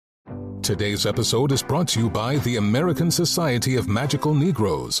Today's episode is brought to you by the American Society of Magical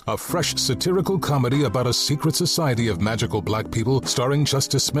Negroes, a fresh satirical comedy about a secret society of magical black people starring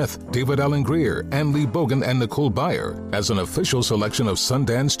Justice Smith, David Allen Greer, Ann Lee Bogan, and Nicole Byer. As an official selection of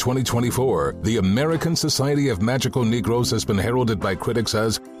Sundance 2024, the American Society of Magical Negroes has been heralded by critics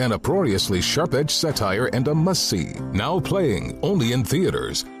as an uproariously sharp-edged satire and a must-see. Now playing only in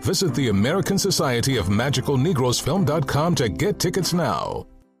theaters. Visit the American Society of Magical Negroes Film.com to get tickets now.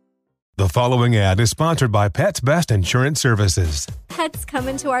 The following ad is sponsored by Pets Best Insurance Services. Pets come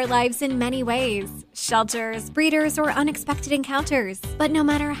into our lives in many ways. Shelters, breeders, or unexpected encounters. But no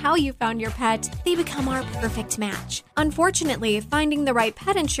matter how you found your pet, they become our perfect match. Unfortunately, finding the right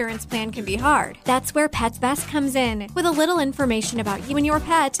pet insurance plan can be hard. That's where Pets Best comes in. With a little information about you and your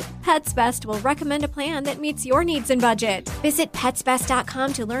pet, Pets Best will recommend a plan that meets your needs and budget. Visit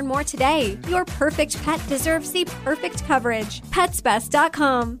PetsBest.com to learn more today. Your perfect pet deserves the perfect coverage.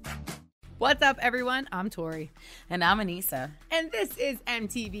 PetsBest.com. What's up, everyone? I'm Tori. And I'm Anissa. And this is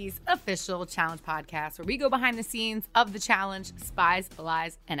MTV's official challenge podcast, where we go behind the scenes of the challenge, Spies,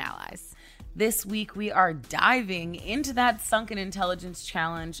 Lies, and Allies. This week, we are diving into that sunken intelligence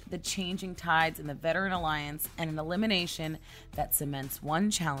challenge, the changing tides in the veteran alliance, and an elimination that cements one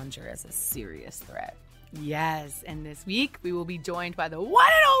challenger as a serious threat. Yes, and this week, we will be joined by the one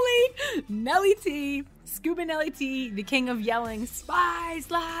and only Nelly T, Scuba Nelly T, the king of yelling spies,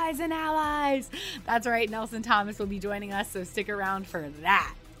 lies, and allies. That's right, Nelson Thomas will be joining us, so stick around for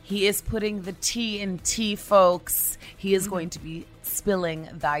that. He is putting the tea in tea, folks. He is going to be spilling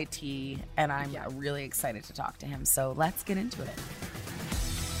thy tea, and I'm really excited to talk to him, so let's get into it.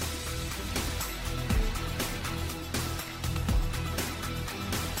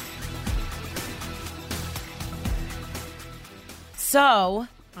 So,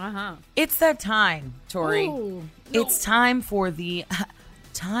 it's that time, Tori. Ooh, it's time for the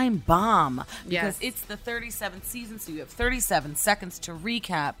time bomb. Yes. Because it's the 37th season, so you have 37 seconds to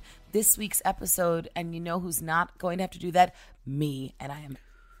recap this week's episode. And you know who's not going to have to do that? Me. And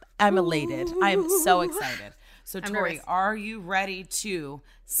I'm elated. I am so excited. So, Tori, are you ready to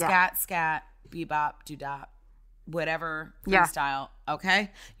scat, bebop, doodop, whatever freestyle?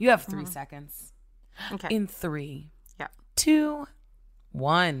 Okay? You have 3 seconds. Okay. In 3, 2,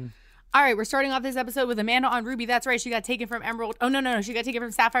 1. All right, we're starting off this episode with Amanda on Ruby. That's right, she got taken from Emerald. Oh, no, she got taken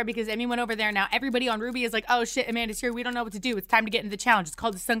from Sapphire because Emmy went over there. Now everybody on Ruby is like, oh, shit, Amanda's here. We don't know what to do. It's time to get into the challenge. It's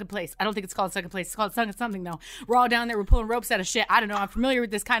called the Sunken Place. I don't think it's called Sunken Place. It's called Sunken something, though. We're all down there. We're pulling ropes out of shit. I don't know. I'm familiar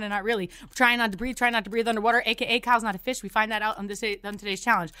with this, kind of, not really. We're trying not to breathe underwater, a.k.a. Kyle's not a fish. We find that out on today's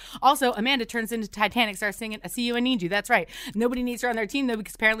challenge. Also, Amanda turns into Titanic, starts singing, I see you, I need you. That's right. Nobody needs her on their team, though,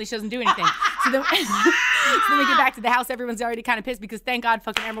 because apparently she doesn't do anything. So then we get back to the house. Everyone's already kind of pissed because thank God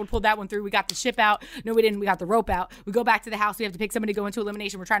fucking Emerald pulled that one through. We got the ship out. No, we didn't. We got the rope out. We go back to the house. We have to pick somebody to go into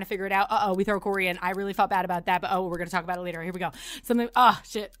elimination. We're trying to figure it out. We throw Corey in. I really felt bad about that, but we're going to talk about it later. Here we go.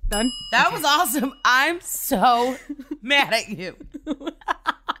 Shit. Done? That was awesome. I'm so mad at you.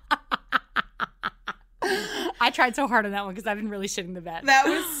 I tried so hard on that one because I've been really shitting the bed. That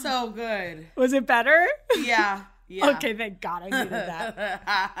was so good. Was it better? Yeah. Okay, thank God I needed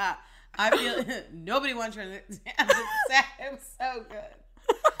that. I feel nobody wants her to say it was so good.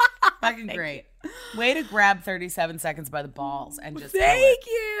 Fucking great. Way to grab 37 seconds by the balls and just thank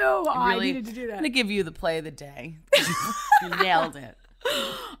you. Really, I needed to do that. I'm going to give you the play of the day. You nailed it.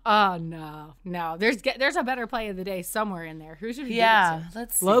 Oh, no. There's a better play of the day somewhere in there. Who should we give it to?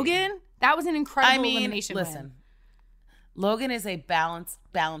 Let's see. Logan? That was an incredible elimination listen, win. Logan is a balanced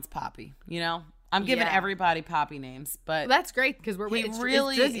poppy, you know? I'm giving everybody poppy names, but well, that's great because he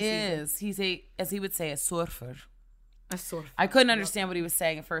really is. He's as he would say, a surfer. A surfer. I couldn't understand what he was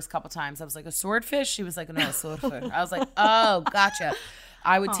saying the first couple times. I was like, a swordfish? She was like, no, a surfer. I was like, oh, gotcha.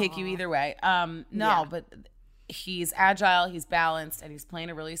 I would take you either way. But he's agile, he's balanced, and he's playing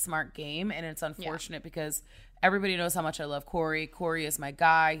a really smart game. And it's unfortunate because everybody knows how much I love Corey. Corey is my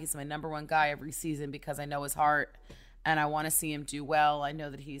guy. He's my number one guy every season because I know his heart and I want to see him do well. I know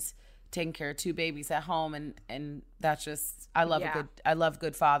that he's taking care of 2 babies at home, and that's just I love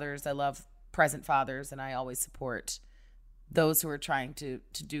good fathers. I love present fathers, and I always support those who are trying to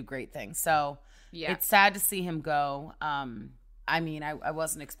do great things. So it's sad to see him go. I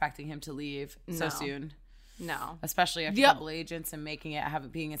wasn't expecting him to leave so soon. No, especially after Double Agents and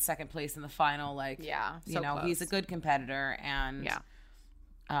being in second place in the final. Close. He's a good competitor, and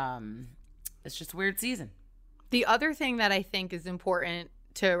it's just a weird season. The other thing that I think is important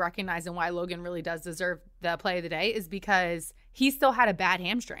to recognize and why Logan really does deserve the play of the day is because he still had a bad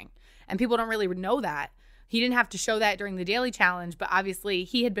hamstring, and people don't really know that. He didn't have to show that during the daily challenge, but obviously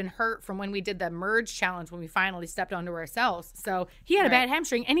he had been hurt from when we did the merge challenge when we finally stepped onto ourselves. So he had a bad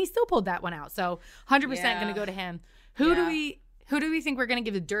hamstring, and he still pulled that one out. So 100% going to go to him. Who do we think we're going to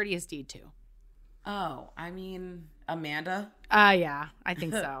give the dirtiest deed to? Oh, I mean, Amanda. Yeah, I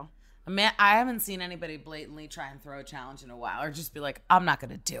think so. I haven't seen anybody blatantly try and throw a challenge in a while, or just be like, I'm not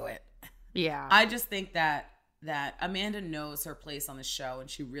going to do it. Yeah. I just think that Amanda knows her place on the show, and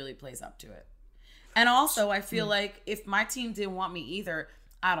she really plays up to it. And also, I feel like if my team didn't want me either,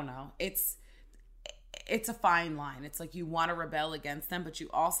 I don't know. It's a fine line. It's like you want to rebel against them, but you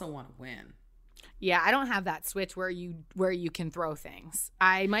also want to win. Yeah, I don't have that switch where you can throw things.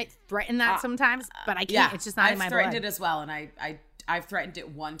 I might threaten that sometimes, but I can't. Yeah, it's just not in my blood. I've threatened it as well, and I've threatened it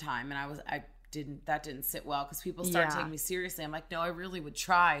one time, and that didn't sit well because people started taking me seriously. I'm like, no, I really would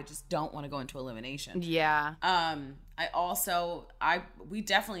try. I just don't want to go into elimination. Yeah. We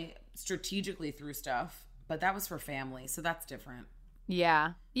definitely strategically threw stuff, but that was for family, so that's different.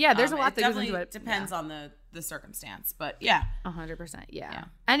 Yeah. There's a lot that goes into it. Depends on the circumstance, but yeah, 100%. Yeah.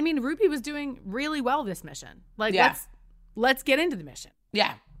 And I mean, Ruby was doing really well this mission. Like, let's get into the mission.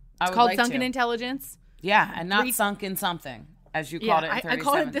 Yeah, it's called Sunken Intelligence. Yeah, and not sunken something, as you called it in 37. I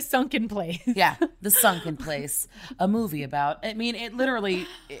call it the sunken place. Yeah, the sunken place. A movie about. I mean, it literally.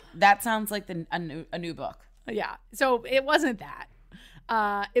 That sounds like a new book. Yeah. So it wasn't that.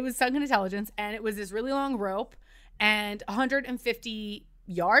 It was Sunken Intelligence, and it was this really long rope, and 150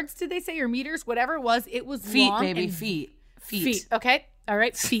 yards, did they say, or meters, whatever it was. It was feet, long. Baby, feet. Okay. All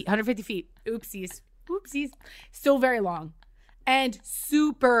right. Feet. 150 feet. Oopsies. Still very long, and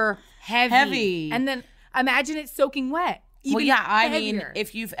super heavy. And then imagine it soaking wet. Even I heavier. mean,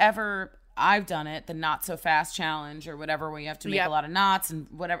 if you've ever, I've done it, the not so fast challenge or whatever, where you have to make a lot of knots and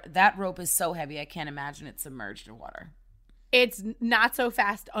whatever. That rope is so heavy, I can't imagine it submerged in water. It's not so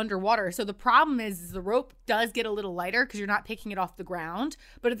fast underwater. So the problem is the rope does get a little lighter because you're not picking it off the ground.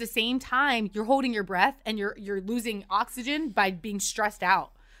 But at the same time, you're holding your breath and you're losing oxygen by being stressed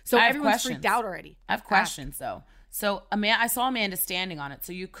out. So everyone's freaked out already. I have questions though. So I saw Amanda standing on it.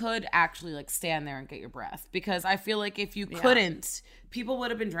 So you could actually like stand there and get your breath, because I feel like if you couldn't, people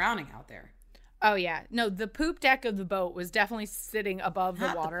would have been drowning out there. Oh yeah. No, the poop deck of the boat was definitely sitting above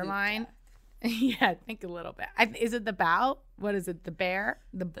the water line. Yeah, I think a little bit. Is it the bow? What is it? The bear?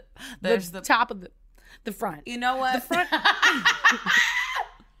 The top of the front. You know what? The front.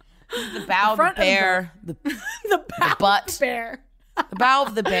 The bow of the bear. The butt. The bear. The bow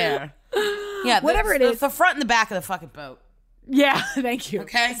of the bear. Yeah, whatever it is. The front and the back of the fucking boat. Yeah, thank you.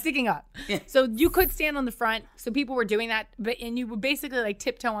 Okay. Sticking up. Yeah. So you could stand on the front. So people were doing that, and you would basically like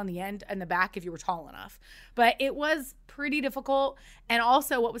tiptoe on the end and the back if you were tall enough. But it was pretty difficult. And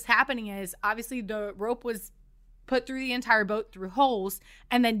also what was happening is obviously the rope was put through the entire boat through holes,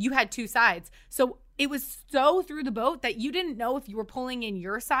 and then you had two sides. So it was so through the boat that you didn't know if you were pulling in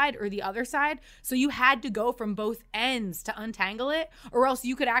your side or the other side. So you had to go from both ends to untangle it, or else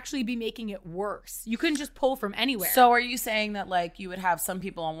you could actually be making it worse. You couldn't just pull from anywhere. So are you saying that like you would have some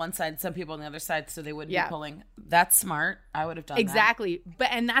people on one side, some people on the other side, so they wouldn't be pulling? That's smart. I would have done exactly.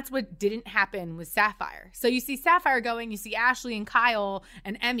 And that's what didn't happen with Sapphire. So you see Sapphire going, you see Ashley and Kyle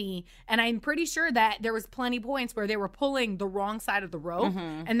and Emmy, and I'm pretty sure that there was plenty points where they were pulling the wrong side of the rope,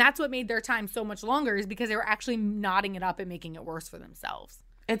 and that's what made their time so much longer, is because they were actually knotting it up and making it worse for themselves.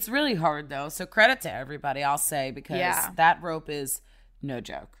 It's really hard though, so credit to everybody, I'll say, because that rope is no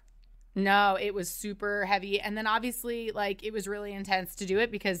joke. No, it was super heavy. And then obviously, like, it was really intense to do it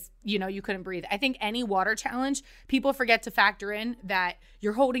because, you know, you couldn't breathe. I think any water challenge, people forget to factor in that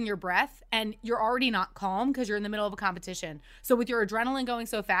you're holding your breath and you're already not calm because you're in the middle of a competition. So with your adrenaline going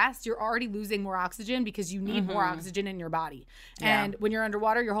so fast, you're already losing more oxygen because you need more oxygen in your body. And when you're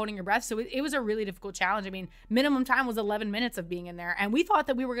underwater, you're holding your breath. So it was a really difficult challenge. I mean, minimum time was 11 minutes of being in there. And we thought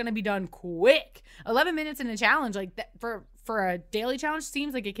that we were going to be done quick. 11 minutes in a challenge, like that, for a daily challenge,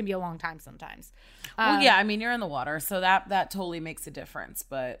 seems like it can be a long time sometimes. Well, yeah, I mean, you're in the water, so that totally makes a difference.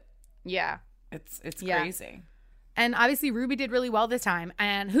 But yeah, it's crazy. And obviously, Ruby did really well this time.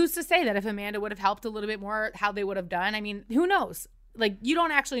 And who's to say that if Amanda would have helped a little bit more, how they would have done? I mean, who knows? Like, you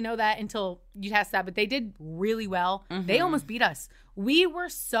don't actually know that until you test that, but they did really well. They almost beat us. We were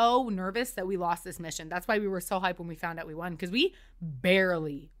so nervous that we lost this mission. That's why we were so hyped when we found out we won, because we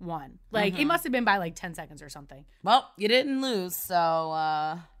barely won. Like, it must have been by like 10 seconds or something. Well, you didn't lose,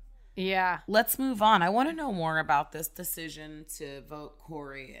 so yeah. Let's move on. I want to know more about this decision to vote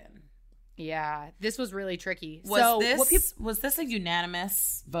Corey in. Yeah, this was really tricky. Was this a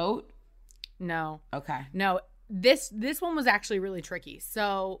unanimous vote? No. Okay. No. This one was actually really tricky.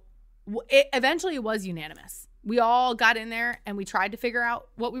 So eventually it was unanimous. we all got in there and we tried to figure out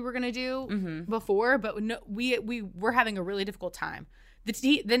what we were going to do before, but no, we were having a really difficult time.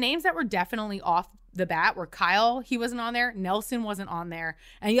 The names that were definitely off the bat were Kyle. He wasn't on there. Nelson wasn't on there.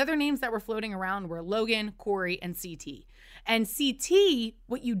 And the other names that were floating around were Logan, Corey, and CT. And CT,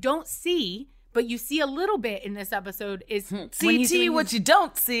 what you don't see, but you see a little bit in this episode is CT, what you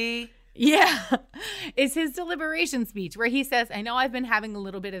don't see. Yeah, is his deliberation speech where he says, I know I've been having a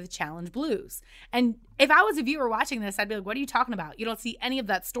little bit of the challenge blues. And if I was a viewer watching this, I'd be like, what are you talking about? You don't see any of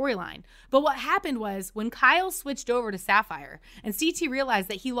that storyline. But what happened was when Kyle switched over to Sapphire and CT realized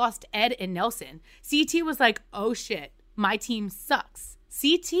that he lost Ed and Nelson, CT was like, oh shit, my team sucks.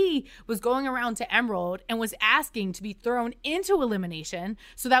 CT was going around to Emerald and was asking to be thrown into elimination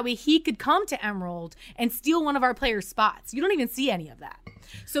so that way he could come to Emerald and steal one of our players' spots. You don't even see any of that.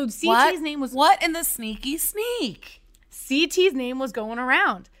 So CT's name was... What in the sneaky sneak? CT's name was going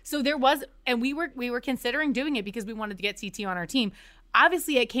around. So there was... And we were considering doing it because we wanted to get CT on our team.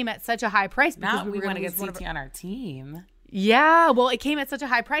 Obviously, it came at such a high price because we want to get CT on our team. Yeah, well, it came at such a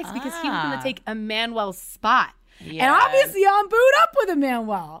high price because he was going to take Emmanuel's spot. Yeah. And obviously, I'm booed up with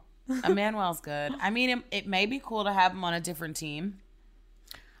Emmanuel. Emmanuel's good. I mean, it may be cool to have him on a different team.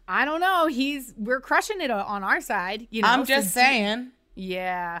 I don't know. We're crushing it on our side. You know, I'm just saying.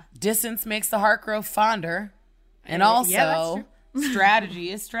 Yeah. Distance makes the heart grow fonder. And also,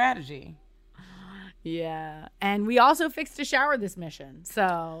 strategy is strategy. Yeah. And we also fixed a shower this mission.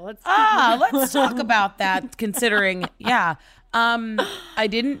 So let's talk about that, considering, I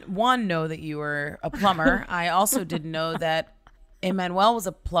didn't, know that you were a plumber. I also didn't know that Emmanuel was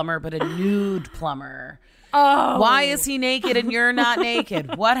a plumber, but a nude plumber. Oh. Why is he naked and you're not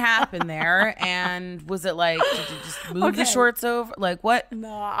naked? What happened there? And was it like, did you just move the shorts over? Like, what? No,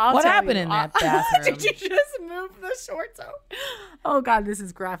 what happened in that bathroom? Did you just move the shorts over? Oh, God, this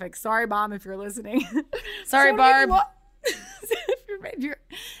is graphic. Sorry, Mom, if you're listening. Sorry, Barb. If you're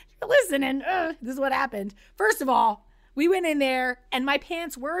listening, this is what happened. First of all, we went in there and my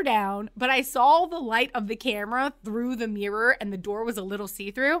pants were down, but I saw the light of the camera through the mirror and the door was a little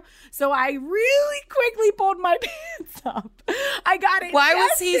see-through. So I really quickly pulled my pants up. I got it. Why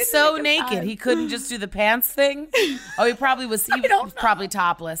was he so naked? He couldn't just do the pants thing? Oh, he probably was. He was probably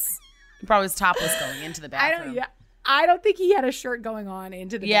topless. He probably was topless going into the bathroom. I don't think he had a shirt going on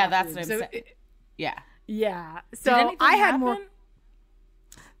into the bathroom. Yeah, that's what I'm saying. Yeah. So I had more.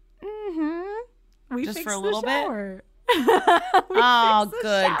 We just fixed for a little the shower. bit. Oh,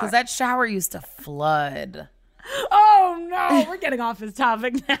 good, because that shower used to flood. Oh no, we're getting off this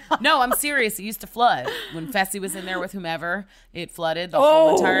topic now. No, I'm serious. It used to flood when Fessy was in there with whomever. It flooded the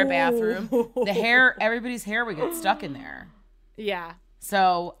whole entire bathroom. The hair, everybody's hair would get stuck in there. Yeah.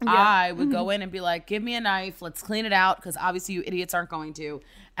 So I would go in and be like, "Give me a knife. Let's clean it out," because obviously you idiots aren't going to,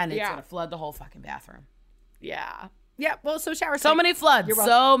 and it's gonna flood the whole fucking bathroom. Yeah. Yeah. Well, so shower. So many floods.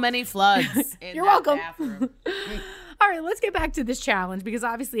 So many floods. You're welcome. Bathroom. All right, let's get back to this challenge because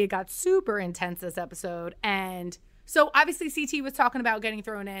obviously it got super intense this episode. And so obviously CT was talking about getting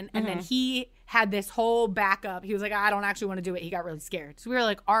thrown in and then he had this whole backup. He was like, I don't actually want to do it. He got really scared. So we were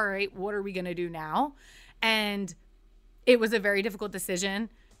like, all right, what are we going to do now? And it was a very difficult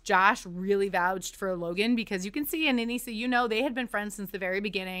decision. Josh really vouched for Logan because you can see, and Anissa, you know, they had been friends since the very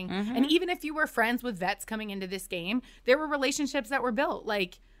beginning. And even if you were friends with vets coming into this game, there were relationships that were built.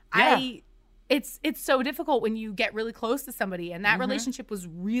 Like It's so difficult when you get really close to somebody, and that relationship was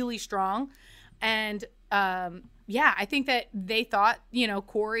really strong. And I think that they thought, you know,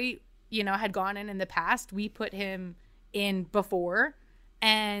 Corey, you know, had gone in the past. We put him in before,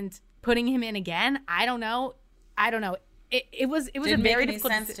 and putting him in again, I don't know. It was a very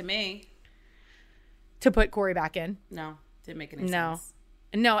difficult sense to me to put Corey back in. No, didn't make any sense.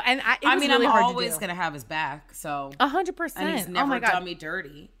 No, and I mean, really I'm always gonna have his back, so 100%. And he's never done me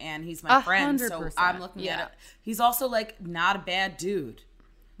dirty, and he's my friend, so I'm looking at it. He's also like not a bad dude.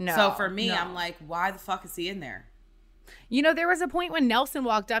 No. So for me, I'm like, why the fuck is he in there? You know, there was a point when Nelson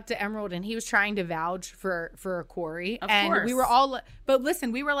walked up to Emerald and he was trying to vouch for Corey, and we were all. But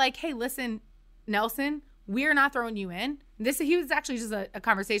listen, we were like, hey, listen, Nelson, we're not throwing you in. He was actually just a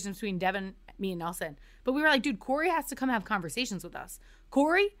conversation between Devin, me, and Nelson. But we were like, dude, Corey has to come have conversations with us.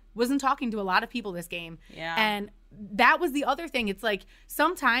 Corey wasn't talking to a lot of people this game. Yeah. And that was the other thing. It's like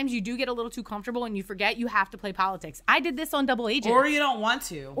sometimes you do get a little too comfortable and you forget you have to play politics. I did this on Double Agent. Or you don't want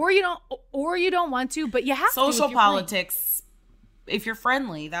to. Or you don't want to, but you have social politics. If you're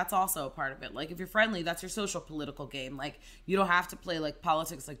friendly, that's also a part of it. Like if you're friendly, that's your social political game. Like you don't have to play like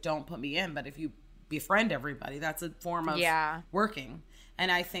politics like don't put me in, but if you befriend everybody, that's a form of working.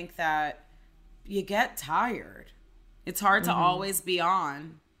 And I think that you get tired. It's hard to always be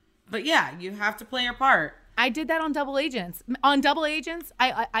on. But yeah, you have to play your part. I did that on Double Agents. On Double Agents,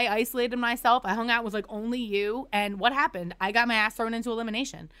 I isolated myself. I hung out with like only you. And what happened? I got my ass thrown into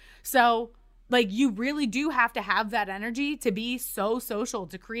elimination. So like you really do have to have that energy to be so social,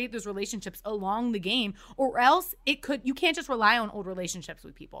 to create those relationships along the game, or else you can't just rely on old relationships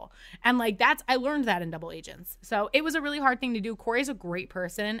with people. And like I learned that in Double Agents. So it was a really hard thing to do. Corey's a great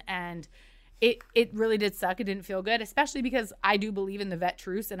person, and it really did suck. It didn't feel good, especially because I do believe in the vet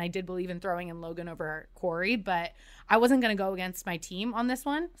truce, and I did believe in throwing in Logan over Corey, but I wasn't going to go against my team on this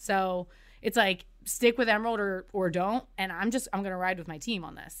one. So it's like stick with Emerald or don't, and I'm going to ride with my team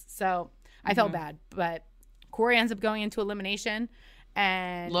on this. So I felt bad, but Corey ends up going into elimination,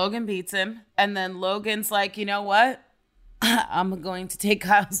 and Logan beats him. And then Logan's like, you know what? I'm going to take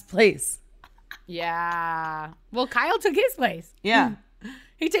Kyle's place. Yeah. Well, Kyle took his place. Yeah.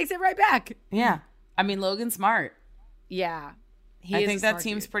 He takes it right back. Yeah. I mean, Logan's smart. Yeah. I think that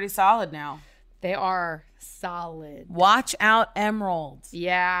team's pretty solid now. They are solid. Watch out, Emerald.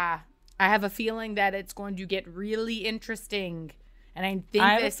 Yeah. I have a feeling that it's going to get really interesting. And I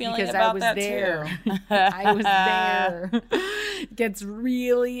think this because I was there. I was there. Gets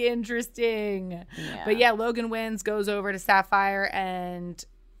really interesting. Yeah. But yeah, Logan wins, goes over to Sapphire. And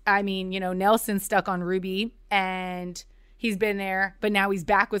I mean, Nelson's stuck on Ruby. And he's been there. But now he's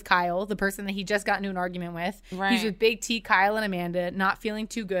back with Kyle, the person that he just got into an argument with. Right. He's with Big T, Kyle, and Amanda, not feeling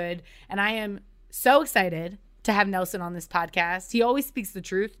too good. And I am so excited to have Nelson on this podcast. He always speaks the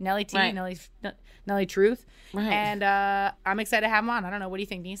truth. Nelly T, right. Nelly Truth. Right. And I'm excited to have him on. I don't know. What do you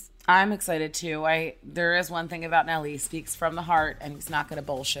think, Denise? I'm excited too. There is one thing about Nelly. He speaks from the heart, and he's not going to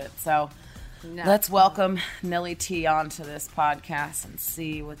bullshit. So let's welcome Nelly T onto this podcast and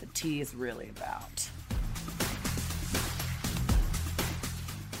see what the tea is really about.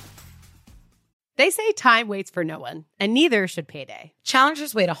 They say time waits for no one, and neither should payday.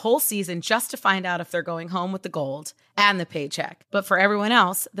 Challengers wait a whole season just to find out if they're going home with the gold and the paycheck. But for everyone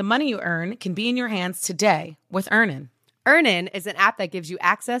else, the money you earn can be in your hands today with Earnin. Earnin is an app that gives you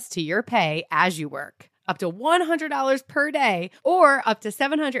access to your pay as you work. Up to $100 per day or up to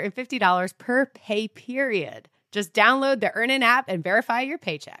 $750 per pay period. Just download the Earnin app and verify your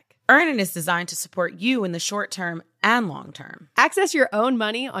paycheck. Earnin is designed to support you in the short term and long term. Access your own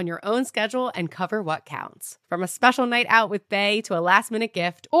money on your own schedule and cover what counts. From a special night out with Bae to a last-minute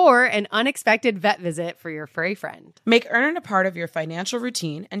gift or an unexpected vet visit for your furry friend. Make Earnin a part of your financial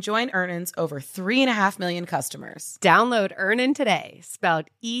routine and join Earnin's over 3.5 million customers. Download Earnin today, spelled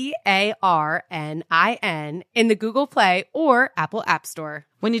EARNIN, in the Google Play or Apple App Store.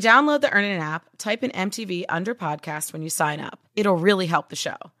 When you download the Earnin app, type in MTV under podcast when you sign up. It'll really help the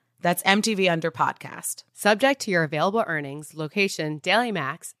show. That's MTV under podcast. Subject to your available earnings, location, daily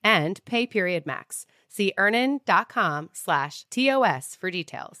max, and pay period max. See earnin.com/TOS for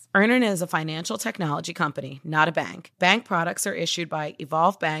details. Earnin is a financial technology company, not a bank. Bank products are issued by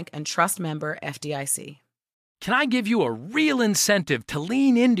Evolve Bank and trust member FDIC. Can I give you a real incentive to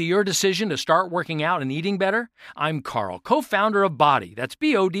lean into your decision to start working out and eating better? I'm Carl, co-founder of Body. That's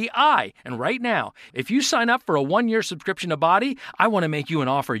BODI. And right now, if you sign up for a 1-year subscription to Body, I want to make you an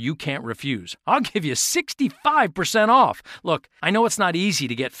offer you can't refuse. I'll give you 65% off. Look, I know it's not easy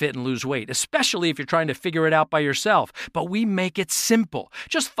to get fit and lose weight, especially if you're trying to figure it out by yourself, but we make it simple.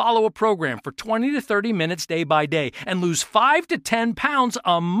 Just follow a program for 20 to 30 minutes day by day and lose 5 to 10 pounds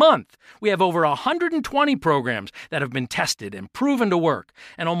a month. We have over 120 programs that have been tested and proven to work,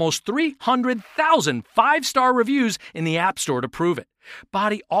 and almost 300,000 5-star reviews in the App Store to prove it.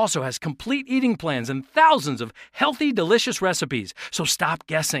 Body also has complete eating plans and thousands of healthy, delicious recipes. So stop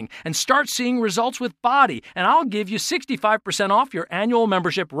guessing and start seeing results with Body, and I'll give you 65% off your annual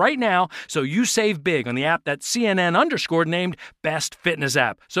membership right now so you save big on the app that CNN_ named Best Fitness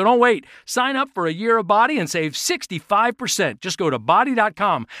App. So don't wait. Sign up for a year of Body and save 65%. Just go to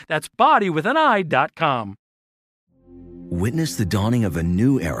body.com. That's body with an I.com. Witness the dawning of a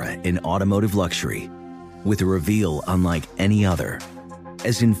new era in automotive luxury with a reveal unlike any other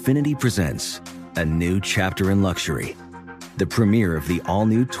as Infiniti presents a new chapter in luxury, the premiere of the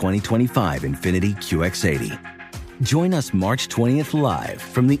all-new 2025 Infiniti QX80. Join us March 20th live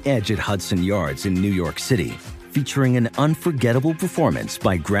from the Edge at Hudson Yards in New York City, featuring an unforgettable performance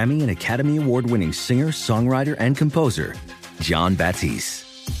by Grammy and Academy Award-winning singer, songwriter, and composer Jon Batiste.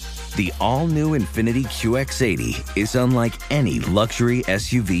 The all-new Infiniti QX80 is unlike any luxury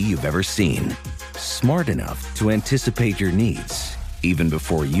SUV you've ever seen. Smart enough to anticipate your needs, even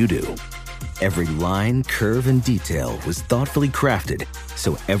before you do. Every line, curve, and detail was thoughtfully crafted,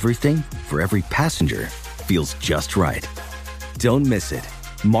 so everything for every passenger feels just right. Don't miss it.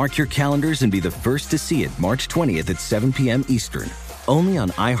 Mark your calendars and be the first to see it March 20th at 7 p.m. Eastern, only on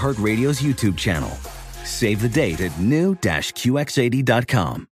iHeartRadio's YouTube channel. Save the date at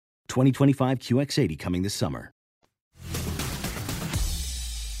new-QX80.com. 2025 QX80 coming this summer.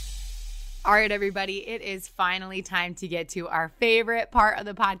 All right, everybody, it is finally time to get to our favorite part of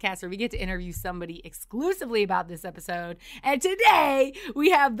the podcast where we get to interview somebody exclusively about this episode. And today we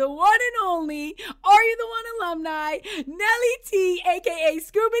have the one and only Are You the One alumni, Nelly T, a.k.a.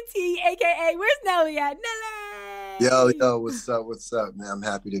 Scuba T, a.k.a. Where's Nelly at? Nelly! Yo, what's up, man? I'm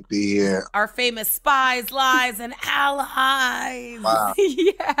happy to be here. Our famous spies, lies, and allies. Wow.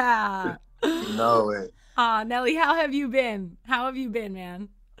 Yeah. You know it. Nelly, how have you been? How have you been, man?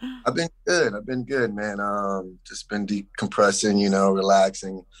 I've been good, man. Just been decompressing,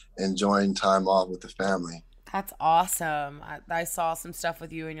 relaxing, enjoying time off with the family. That's awesome. I saw some stuff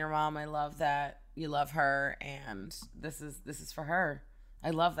with you and your mom. I love that you love her, and this is for her.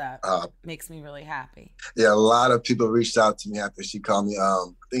 I love that. Makes me really happy. Yeah, a lot of people reached out to me after she called me. I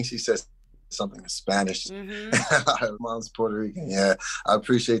think she said something in Spanish. Mm-hmm. Mom's Puerto Rican. Yeah, I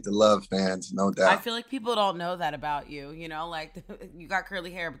appreciate the love, fans, no doubt. I feel like people don't know that about you. Like you got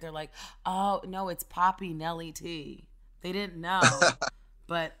curly hair, but they're like, oh no, it's Poppy Nelly T. They didn't know,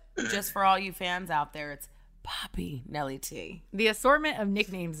 but just for all you fans out there, it's Poppy Nelly T. The assortment of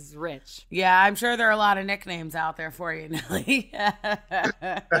nicknames is rich. Yeah, I'm sure there are a lot of nicknames out there for you, Nelly.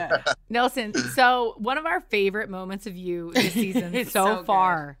 Nelson, so one of our favorite moments of you this season so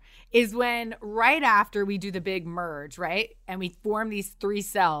far is when right after we do the big merge, right? And we form these 3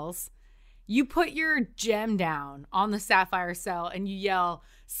 cells, you put your gem down on the sapphire cell and you yell,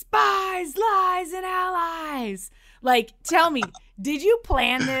 spies, lies, and allies. Like, tell me, did you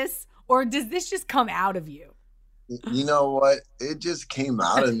plan this or does this just come out of you? You know what? It just came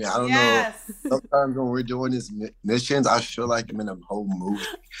out of me. I don't know. Sometimes when we're doing these missions, I feel like I'm in a whole movie.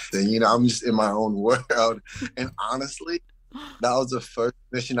 Then, I'm just in my own world. And honestly, that was the first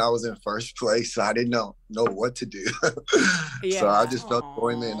mission I was in first place, so I didn't know what to do. So I just felt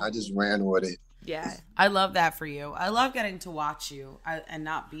going in and I just ran with it. Yeah, I love that for you. I love getting to watch you and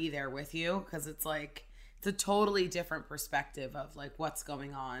not be there with you because it's like it's a totally different perspective of like what's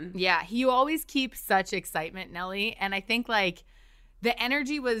going on. Yeah, you always keep such excitement, Nelly, and I think like the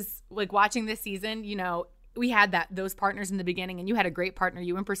energy was like watching this season. We had those partners in the beginning, and you had a great partner.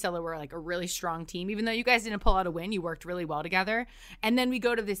 You and Priscilla were like a really strong team. Even though you guys didn't pull out a win, you worked really well together. And then we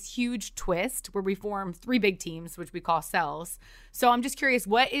go to this huge twist where we form 3 big teams, which we call cells. So I'm just curious,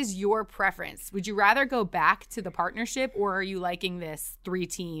 what is your preference? Would you rather go back to the partnership, or are you liking this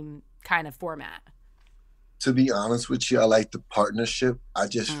 3-team kind of format? To be honest with you, I like the partnership. I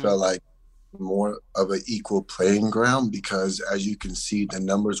just felt like more of an equal playing ground because as you can see, the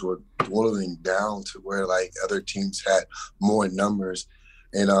numbers were dwindling down to where like other teams had more numbers.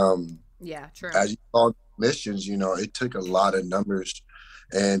 And yeah, true. As you saw missions, it took a lot of numbers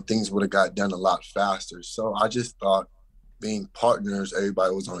and things would have got done a lot faster. So I just thought being partners,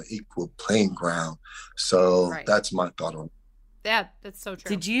 everybody was on an equal playing ground. So That's my thought on it. Yeah, that's so true.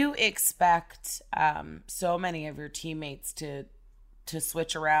 Did you expect so many of your teammates to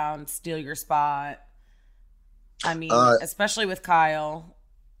switch around, steal your spot? I mean, especially with Kyle.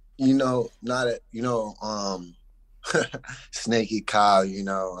 Snaky Kyle,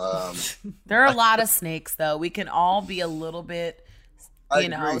 There are a lot of snakes, though. We can all be a little bit,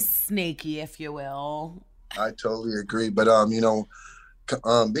 snaky, if you will. I totally agree. But,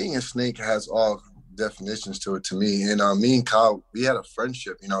 being a snake has all definitions to it to me. And me and Kyle, we had a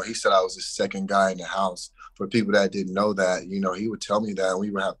friendship. He said I was the second guy in the house. For people that didn't know that, he would tell me that and we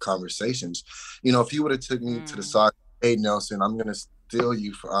would have conversations. If he would have took me to the side, hey, Nelson, I'm going to steal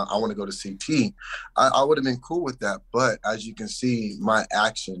you. I want to go to CT. I would have been cool with that. But as you can see, my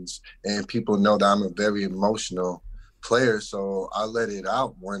actions and people know that I'm a very emotional player. So I let it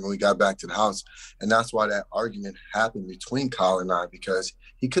out when we got back to the house. And that's why that argument happened between Kyle and I, because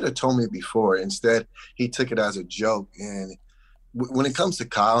he could have told me before. Instead, he took it as a joke. And when it comes to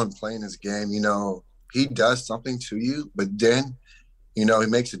Kyle and playing this game, he does something to you, but then, he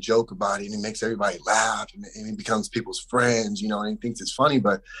makes a joke about it and he makes everybody laugh and he becomes people's friends, and he thinks it's funny.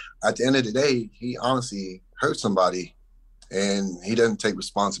 But at the end of the day, he honestly hurt somebody and he doesn't take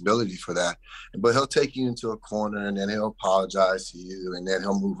responsibility for that. But he'll take you into a corner and then he'll apologize to you and then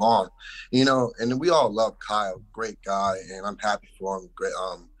he'll move on, and we all love Kyle, great guy. And I'm happy for him. Great.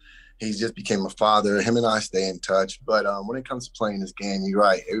 He just became a father. Him and I stay in touch. But when it comes to playing this game, you're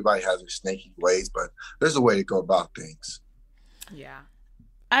right. Everybody has their snaky ways, but there's a way to go about things. Yeah.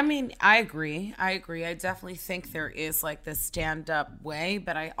 I mean, I agree. I definitely think there is like this stand-up way,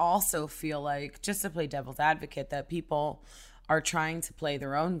 but I also feel like, just to play devil's advocate, that people are trying to play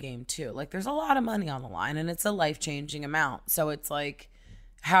their own game too. Like there's a lot of money on the line and it's a life-changing amount. So it's like,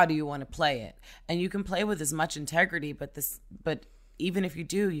 how do you want to play it? And you can play with as much integrity, but even if you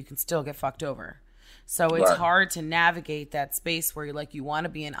do, you can still get fucked over. So it's hard to navigate that space where you want to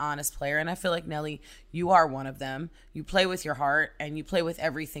be an honest player. And I feel like, Nelly, you are one of them. You play with your heart and you play with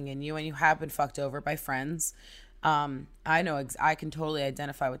everything in you, and you have been fucked over by friends. I know I can totally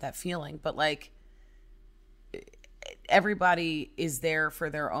identify with that feeling, but everybody is there for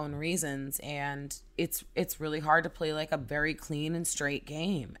their own reasons, and it's really hard to play a very clean and straight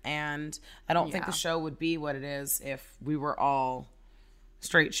game. And I don't think the show would be what it is if we were all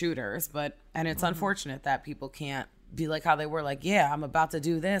straight shooters, and it's unfortunate that people can't be like how they were, I'm about to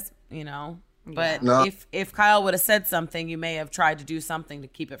do this, but if Kyle would have said something, you may have tried to do something to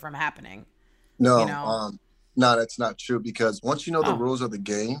keep it from happening. No, that's not true, because once you know the rules of the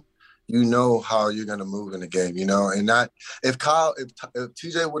game, you know how you're going to move in the game, and not if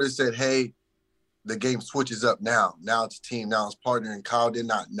TJ would have said, hey, the game switches up now it's team, now it's partner, and Kyle did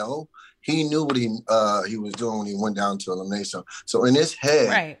not know. He knew what he was doing when he went down to elimination. So in his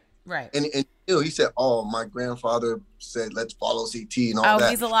head, right, and he said, "Oh, my grandfather said let's follow CT and all that." Oh,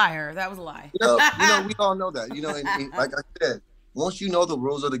 he's a liar. That was a lie. We all know that. And like I said, once you know the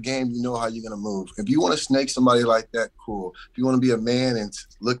rules of the game, you know how you're gonna move. If you want to snake somebody like that, cool. If you want to be a man and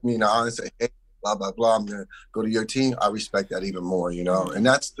look me in the eye and say, "Hey, blah blah blah, I'm gonna go to your team," I respect that even more. And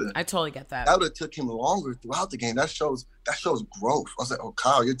I totally get that. That would have took him longer throughout the game. That shows growth. I was like, oh,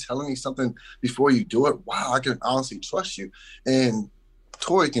 Kyle, you're telling me something before you do it? Wow, I can honestly trust you. And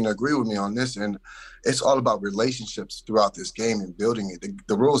Tori can agree with me on this. And it's all about relationships throughout this game and building it.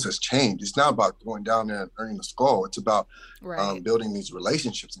 The rules has changed. It's not about going down there and earning a score. It's about building these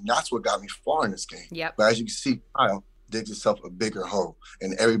relationships. And that's what got me far in this game. Yep. But as you can see, Kyle digs himself a bigger hole,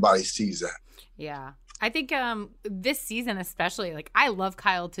 and everybody sees that. Yeah. I think this season especially, I love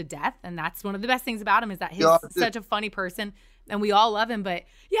Kyle to death, and that's one of the best things about him is that he's such a funny person, and we all love him. But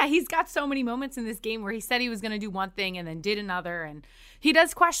yeah, he's got so many moments in this game where he said he was going to do one thing and then did another, and he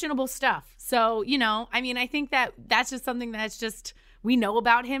does questionable stuff. So, I think that's just something that's just we know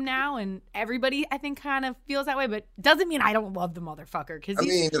about him now, and everybody I think kind of feels that way, but doesn't mean I don't love the motherfucker, because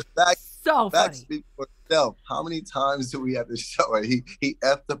the fact funny. Speak for itself. How many times do we have to show it? He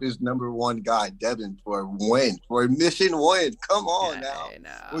effed up his number one guy, Devin, for a mission win. Come on now. I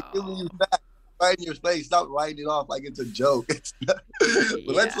know. We're giving you back right in your face. Stop writing it off like it's a joke. But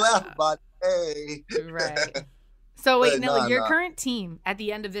let's laugh about it. Hey. Right. So wait, Nelly, your current team at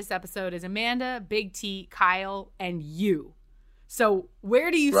the end of this episode is Amanda, Big T, Kyle, and you. So where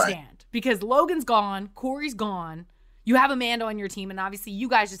do you stand? Because Logan's gone, Corey's gone. You have Amanda on your team, and obviously you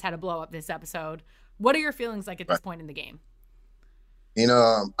guys just had a blow up this episode. What are your feelings at this point in the game?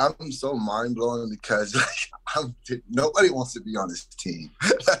 I'm so mind blowing because nobody wants to be on this team.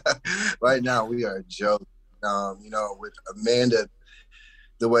 Right now, we are a joke. With Amanda,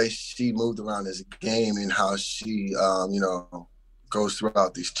 the way she moved around this game and how she, goes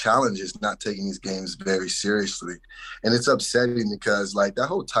throughout these challenges, not taking these games very seriously. And it's upsetting because that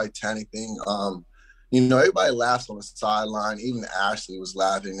whole Titanic thing, everybody laughs on the sideline. Even Ashley was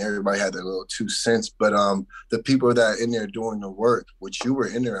laughing. Everybody had their little 2 cents. But the people that are in there doing the work, which you were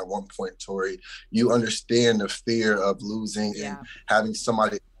in there at one point, Tori, you understand the fear of losing and having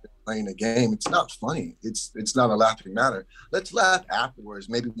somebody playing the game. It's not funny. It's not a laughing matter. Let's laugh afterwards,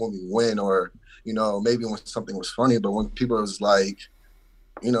 maybe when we win, or maybe when something was funny. But when people was like,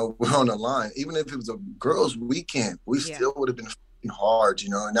 we're on the line, even if it was a girls' weekend, we still would have been hard,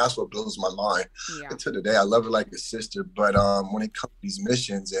 and that's what blows my mind. And to the day, I love her like a sister, but when it comes to these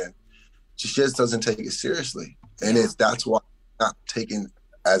missions, and she just doesn't take it seriously, and that's why I'm not taken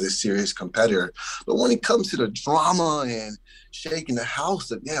as a serious competitor. But when it comes to the drama and shaking the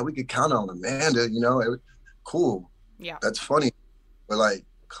house, we could count on Amanda, cool, that's funny, but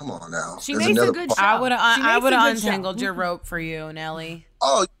come on now. She makes a good show. I would have untangled your rope for you, Nelly.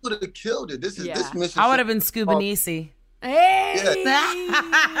 Oh, you would have killed it. This mission. I would have been Scuba Nisi. Hey!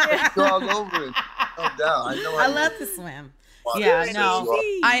 Go all over it. No doubt. I love to swim. Yeah, no,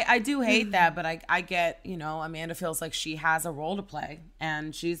 I do hate that, but I get, Amanda feels like she has a role to play,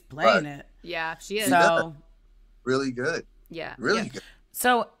 and she's playing it. Yeah, she is. So really good. Yeah. Really good.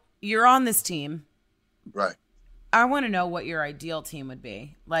 So you're on this team. Right. I want to know what your ideal team would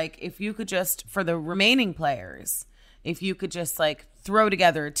be. If you could just, for the remaining players, if you could just throw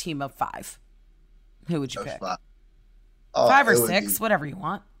together a team of 5, who would you pick? 5, 5 or 6, whatever you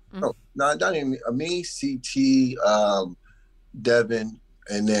want. No, not even me, CT, Devin,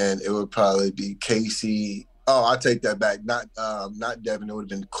 and then it would probably be Casey. Oh, I take that back. Not Devin. It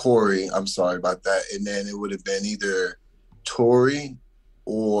would have been Corey. I'm sorry about that. And then it would have been either Tori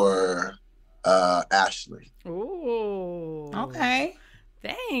or Ashley. Ooh. Okay.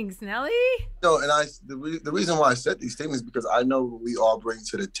 Thanks, Nelly. No, and the reason why I said these things is because I know what we all bring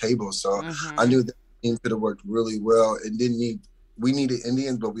to the table. So I knew that team could have worked really well and we needed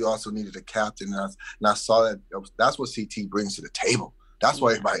Indians, but we also needed a captain. And I saw that that's what CT brings to the table. That's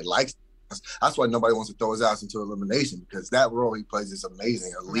why everybody likes him. That's why nobody wants to throw his ass into elimination, because that role he plays is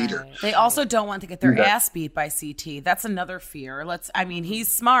amazing, a leader. Right. They also don't want to get their ass beat by CT. That's another fear. He's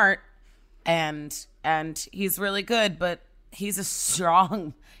smart and he's really good, but he's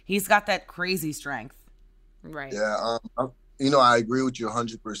he's got that crazy strength. Right. Yeah. I agree with you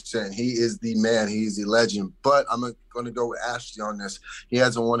 100%. He is the man. He's the legend. But I'm going to go with Ashley on this. He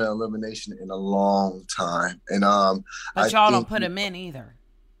hasn't won an elimination in a long time. And but y'all don't put him in either.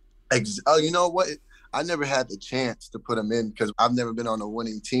 You know what? I never had the chance to put him in because I've never been on a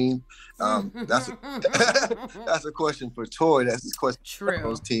winning team. That's a question for Tori. That's his question for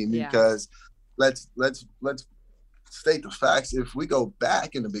Troy's team, because let's state the facts. If we go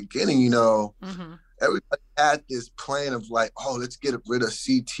back in the beginning, everybody had this plan of like, oh, let's get rid of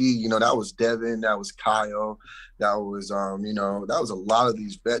CT. That was Devin, that was Kyle, that was that was a lot of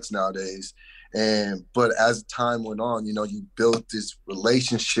these vets nowadays. But as time went on, you built this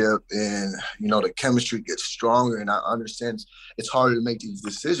relationship and the chemistry gets stronger. And I understand it's harder to make these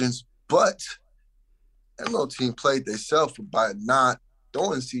decisions, but Emerald team played themselves by not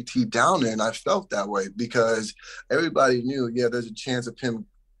throwing CT down there, and I felt that way because everybody knew, there's a chance of him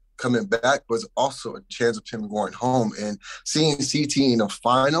coming back, but also a chance of him going home. And seeing CT in the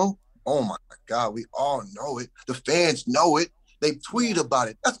final, oh my God, we all know it. The fans know it. They tweet about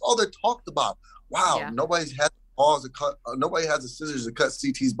it. That's all they're talked about. Wow, nobody's had balls to cut. Nobody has the scissors to cut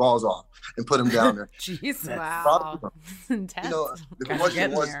CT's balls off and put him down there. Jesus, wow, intense. The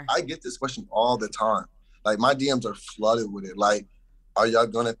question was, I get this question all the time. Like my DMs are flooded with it. Like, are y'all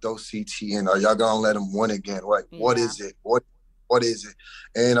gonna throw CT in? Are y'all gonna let him win again? Like, what is it? What is it?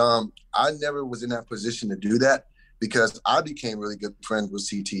 And I never was in that position to do that because I became really good friends with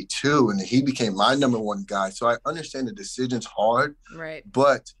CT too, and he became my number one guy. So I understand the decision's hard, right?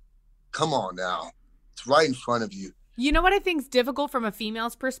 But come on now, it's right in front of you. You know what I think is difficult from a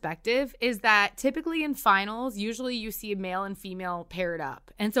female's perspective is that typically in finals, usually you see a male and female paired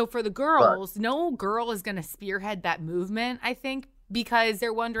up. And so for the girls, no girl is going to spearhead that movement, I think, because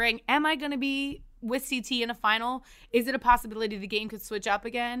they're wondering, am I going to be with CT in a final? Is it a possibility the game could switch up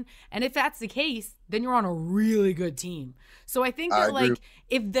again? And if that's the case, then you're on a really good team. So I think that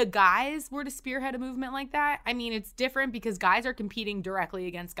if the guys were to spearhead a movement like that, I mean, it's different because guys are competing directly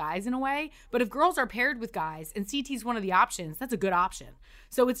against guys in a way. But if girls are paired with guys and CT's one of the options, that's a good option.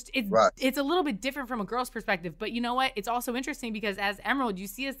 So it's a little bit different from a girl's perspective. But you know what? It's also interesting because as Emerald, you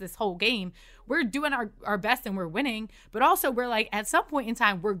see us this whole game, we're doing our best and we're winning. But also we're like, at some point in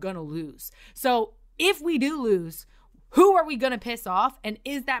time, we're going to lose. So if we do lose, who are we going to piss off? And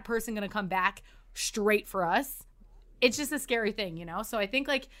is that person going to come back straight for us? It's just a scary thing, So I think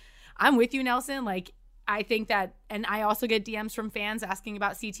I'm with you, Nelson. I think that, and I also get DMs from fans asking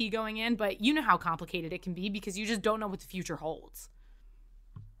about CT going in, but you know how complicated it can be because you just don't know what the future holds.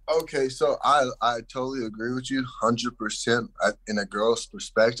 Okay, so I totally agree with you 100% in a girl's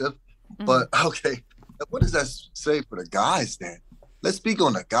perspective. Mm-hmm. But okay, what does that say for the guys then? Let's speak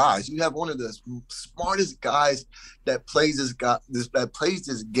on the guys. You have one of the smartest guys that plays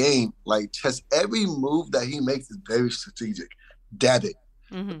this game like chess. Every move that he makes is very strategic. Devin.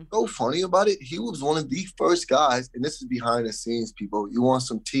 Mm-hmm. So funny about it, he was one of the first guys, and this is behind the scenes, people. You want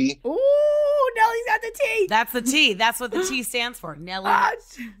some tea? Ooh, Nelly's got the tea. That's the T. That's what the T stands for. Nelly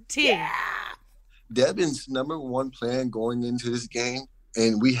T. Yeah. Devin's number one plan going into this game,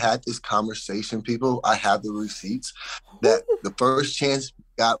 and we had this conversation, people. I have the receipts that the first chance we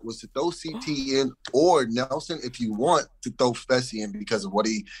got was to throw CT in, or Nelson, if you want, to throw Fessy in because of what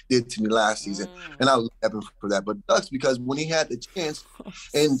he did to me last season. And I love him for that. But Ducks, because when he had the chance,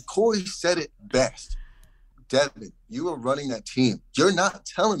 and Corey said it best, Devin, you were running that team. You're not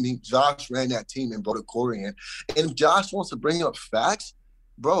telling me Josh ran that team and voted Corey in. And if Josh wants to bring up facts,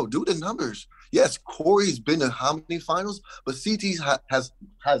 bro, do the numbers. Yes, Corey's been to how many finals, but CT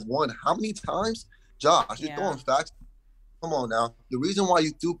has won how many times? Josh, you're throwing facts. Come on now. The reason why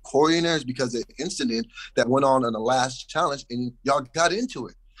you threw Corey in there is because of the incident that went on in the last challenge, and y'all got into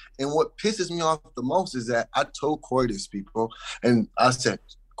it. And what pisses me off the most is that I told Corey this, people, and I said,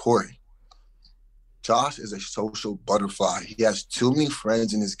 Corey, Josh is a social butterfly. He has too many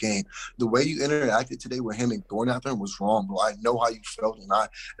friends in his game. The way you interacted today with him and going after him was wrong, bro. I know how you felt,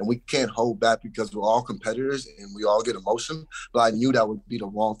 and we can't hold back because we're all competitors and we all get emotional. But I knew that would be the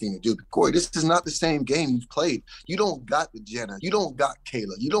wrong thing to do. But Corey, this is not the same game you've played. You don't got the Jenna. You don't got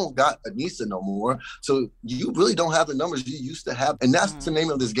Kayla. You don't got Anissa no more. So you really don't have the numbers you used to have. And that's the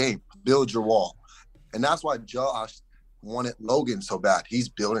name of this game. Build your wall. And that's why Josh wanted Logan so bad. He's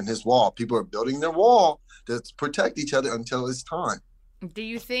building his wall. People are building their wall to protect each other until it's time. Do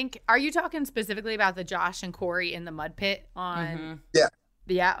you think, are you talking specifically about the Josh and Corey in the mud pit on? Yeah.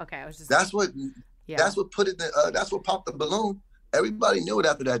 Yeah. Okay. I was just. That's what put it. That's what popped the balloon. Everybody knew it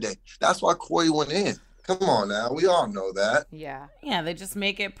after that day. That's why Corey went in. Come on now. We all know that. Yeah. Yeah. They just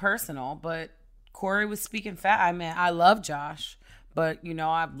make it personal, but Corey was speaking fast. I mean, I love Josh. But,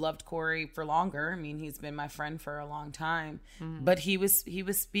 I've loved Corey for longer. I mean, he's been my friend for a long time. But he was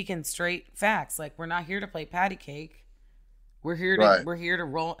speaking straight facts. Like, we're not here to play patty cake. We're here to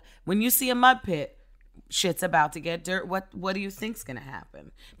roll. When you see a mud pit, shit's about to get dirt. What do you think's gonna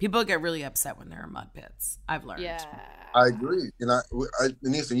happen? People get really upset when they're in mud pits. I've learned. Yeah. I agree. And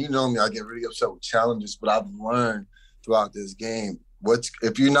Anissa, you know me, I get really upset with challenges, but I've learned throughout this game,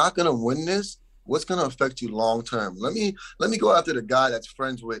 if you're not gonna win this, what's going to affect you long term? Let me go after the guy that's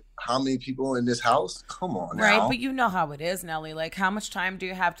friends with how many people in this house? Come on now. Right, but you know how it is, Nelly. Like, how much time do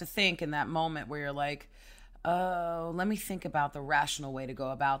you have to think in that moment where you're like, oh, let me think about the rational way to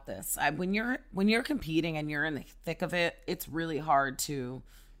go about this. When you're competing and you're in the thick of it, it's really hard to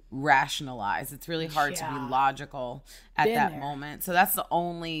rationalize. It's really hard to be logical at that moment. So that's the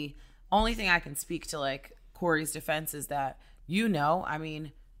only thing I can speak to, like, Corey's defense is that, I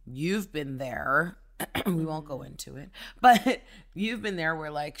mean, you've been there. We won't go into it, but you've been there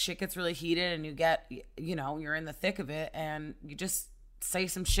where, like, shit gets really heated and you get, you're in the thick of it and you just say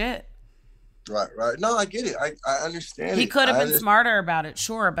some shit. Right. No, I get it. I understand. He could have been smarter about it,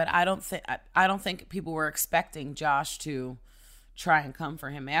 sure, but I don't think people were expecting Josh to try and come for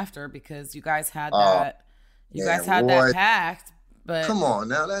him after, because you guys had that. That pact, but come on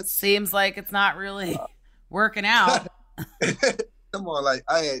now, that seems like it's not really working out. Come on, like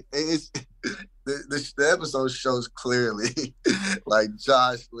the episode shows clearly, like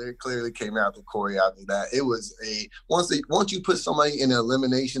Josh clearly came after Corey after that. It was once you put somebody in an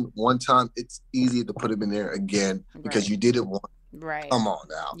elimination one time, it's easy to put him in there again because you did it once. Right. Come on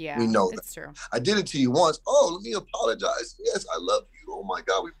now. Yeah, we know it's true. I did it to you once. Oh, let me apologize. Yes, I love you. Oh my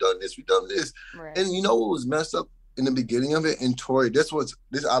God, we've done this. Right. And you know what was messed up in the beginning of it? And Tori, this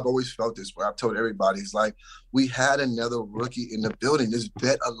I've always felt this way. I've told everybody, it's like we had another rookie in the building. This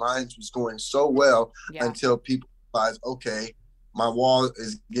bet alliance was going so well until people realized, okay, my wall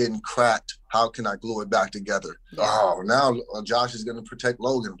is getting cracked. How can I glue it back together? Yeah. Oh, now Josh is going to protect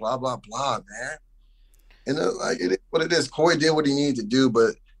Logan. Blah blah blah, man. And it is what it is. Corey did what he needed to do,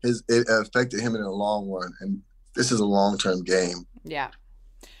 but it affected him in the long run. And this is a long-term game. Yeah.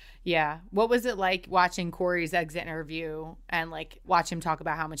 Yeah. What was it like watching Corey's exit interview and, like, watch him talk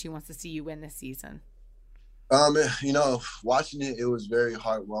about how much he wants to see you win this season? Watching it was very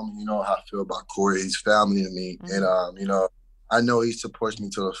heartwarming. You know how I feel about Corey. He's family to me. Mm-hmm. And, I know he supports me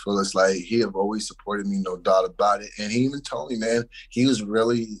to the fullest. Like, he have always supported me, no doubt about it. And he even told me, man, he was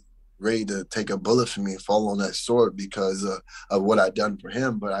really ready to take a bullet for me and fall on that sword because of what I'd done for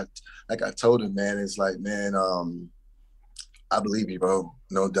him. But I told him, man, it's like, man, I believe you, bro.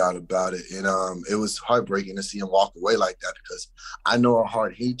 No doubt about it. And it was heartbreaking to see him walk away like that because I know how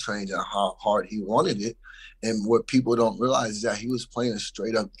hard he trained and how hard he wanted it. And what people don't realize is that he was playing a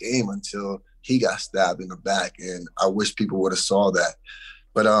straight up game until he got stabbed in the back. And I wish people would have saw that.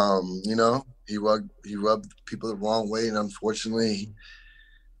 But, he rubbed people the wrong way. And unfortunately,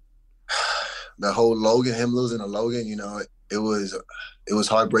 the whole Logan, him losing to Logan, it was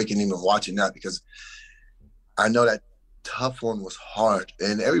heartbreaking even watching that because I know that tough one was hard,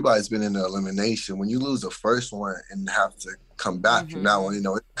 and everybody's been in the elimination. When you lose the first one and have to come back from that one, it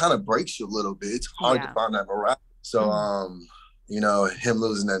kind of breaks you a little bit. It's hard to find that morale. So, him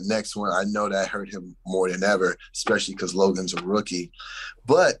losing that next one, I know that hurt him more than ever, especially because Logan's a rookie.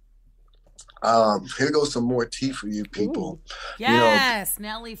 But here goes some more tea for you people. Ooh. Yes,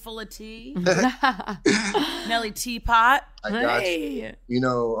 Nelly full of tea. Nelly teapot. I got you.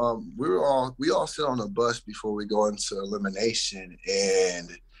 We all sit on a bus before we go into elimination, and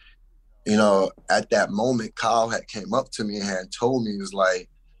at that moment, Kyle had came up to me and had told me, he was like,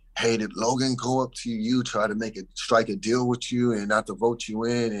 hey, did Logan go up to you, try to strike a deal with you and not to vote you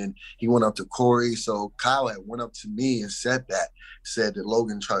in? And he went up to Corey. So Kyle had went up to me and said that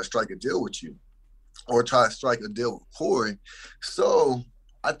Logan tried to strike a deal with you or try to strike a deal with Corey. So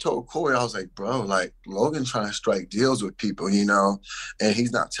I told Corey, I was like, bro, like Logan trying to strike deals with people, you know, and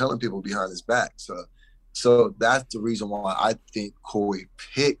he's not telling people behind his back. So that's the reason why I think Corey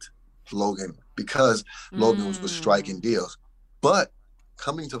picked Logan, because Logan was striking deals. But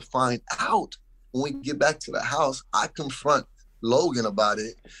coming to find out, when we get back to the house, I confront Logan about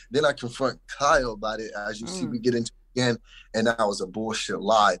it. Then I confront Kyle about it. As you see, we get into it again, and that was a bullshit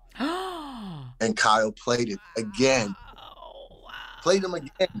lie. And Kyle played it again. Played him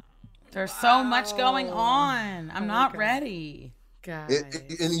again. There's so much going on. I'm not ready.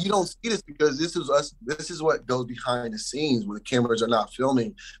 And you don't see this because this is us. This is what goes behind the scenes when the cameras are not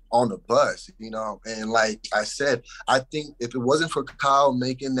filming on the bus, you know. And like I said, I think if it wasn't for Kyle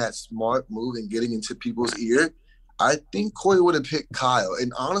making that smart move and getting into people's ear, I think Corey would have picked Kyle.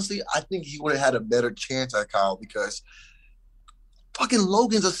 And honestly, I think he would have had a better chance at Kyle because fucking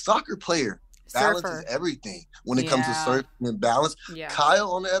Logan's a soccer player. Balance is everything when it comes to surfing and balance. Yeah.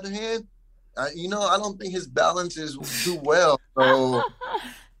 Kyle, on the other hand, you know, I don't think his balance is too well. So,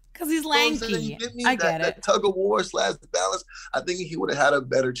 because he's lanky. I get it. That tug of war / balance, I think he would have had a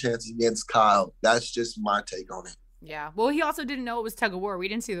better chance against Kyle. That's just my take on it. Yeah. Well, he also didn't know it was tug of war. We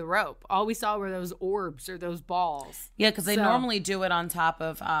didn't see the rope. All we saw were those orbs or those balls. Yeah, because they normally do it on top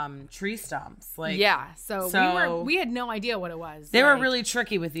of tree stumps. Like, yeah. So we had no idea what it was. They were really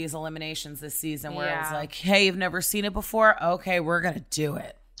tricky with these eliminations this season, where it was like, hey, you've never seen it before? Okay, we're gonna do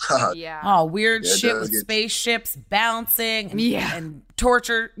it. Yeah. Oh, weird shit with spaceships bouncing and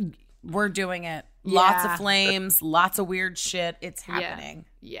torture. We're doing it. Yeah. Lots of flames, lots of weird shit. It's happening.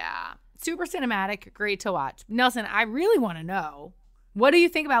 Yeah. Super cinematic, great to watch. Nelson, I really want to know, what do you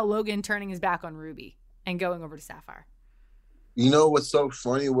think about Logan turning his back on Ruby and going over to Sapphire? You know what's so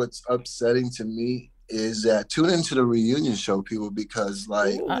funny, what's upsetting to me is that tune into the reunion show, people, because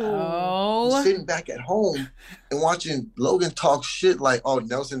like sitting back at home and watching Logan talk shit like, oh,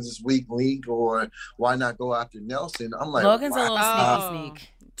 Nelson's this weak link, or why not go after Nelson? I'm like, Logan's a little sneaky.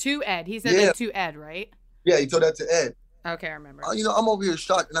 To Ed. He said that to Ed, right? Yeah, he told that to Ed. Okay, I remember. You know, I'm over here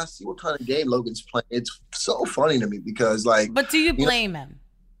shocked, and I see what kind of game Logan's playing. It's so funny to me because, like... But do you blame him?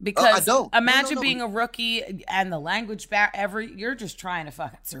 Because I don't. Imagine being a rookie and the language you're just trying to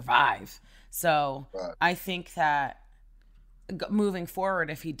fucking survive. So I think that moving forward,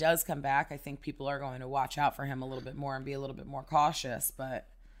 if he does come back, I think people are going to watch out for him a little bit more and be a little bit more cautious. But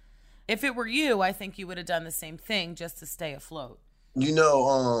if it were you, I think you would have done the same thing just to stay afloat. You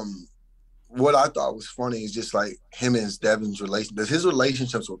know, what I thought was funny is just like him and Devin's relationship. His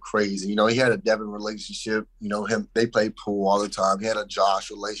relationships were crazy. You know, he had a Devin relationship. You know, they played pool all the time. He had a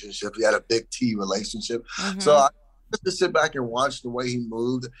Josh relationship. He had a Big T relationship. Mm-hmm. So I just to sit back and watch the way he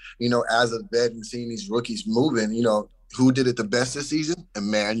moved, you know, as a vet and seeing these rookies moving, you know, who did it the best this season?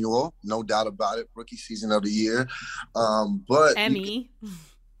 Emmanuel, no doubt about it. Rookie season of the year. But Emmy.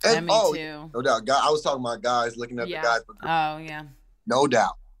 Emmy too. No doubt. I was talking about guys, looking at the guys. Oh, yeah. No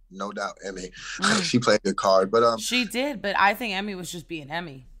doubt, Emmy. She played a good card, but she did. But I think Emmy was just being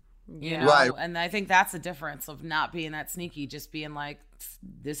Emmy, you know. Right. And I think that's the difference of not being that sneaky, just being like,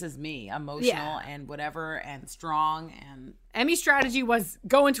 this is me, emotional and whatever, and strong. And Emmy's strategy was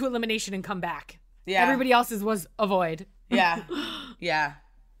go into elimination and come back. Yeah. Everybody else's was avoid. Yeah, yeah.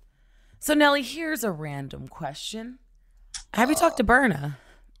 So Nelly, here's a random question: have you talked to Berna?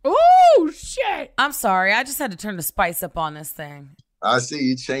 Oh shit! I'm sorry, I just had to turn the spice up on this thing. I see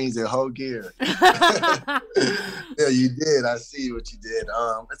you changed the whole gear. Yeah, you did. I see what you did.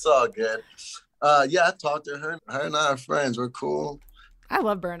 It's all good. Yeah, I talked to her. Her and I are friends. We're cool. I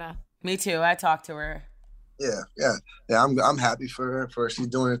love Berna. Me too. I talked to her. Yeah. I'm happy for her. For she's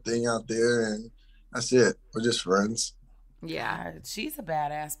doing her thing out there, and that's it. We're just friends. Yeah, she's a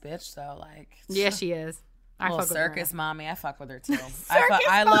badass bitch though. Like, yeah, she is. I fuck with circus mommy. I fuck with her too.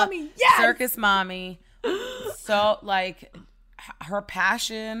 I love circus mommy. So like, her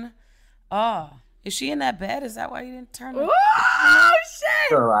passion. Oh, is she in that bed? Is that why you didn't turn? Oh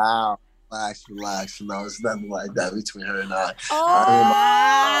shit! Wow. Relax. No, it's nothing like that between her and I.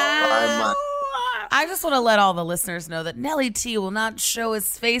 I just want to let all the listeners know that Nelly T will not show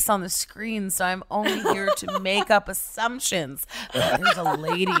his face on the screen, so I'm only here to make up assumptions. There's a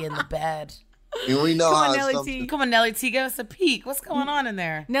lady in the bed. And we know Come on, Nelly T, give us a peek. What's going on in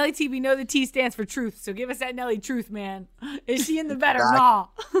there? Nelly T, we know the T stands for truth, so give us that Nelly truth, man. Is she in the bed or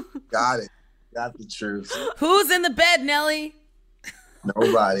not? Got it. Got the truth. Who's in the bed, Nelly?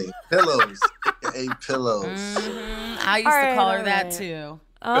 Nobody. Pillows. Pillows. Mm-hmm. I used to call her that too.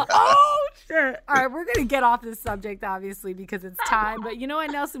 Oh, sure. All right, we're going to get off this subject, obviously, because it's time. But you know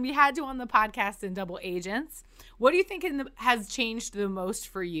what, Nelson? We had you on the podcast in Double Agents. What do you think has changed the most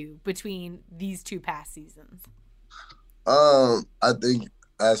for you between these two past seasons? I think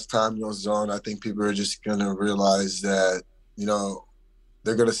as time goes on, I think people are just going to realize that,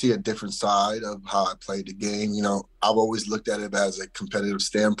 they're going to see a different side of how I played the game. I've always looked at it as a competitive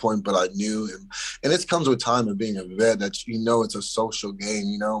standpoint, but I knew, and it comes with time of being a vet, that it's a social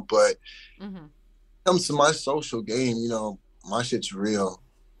game, but when it comes to my social game, my shit's real,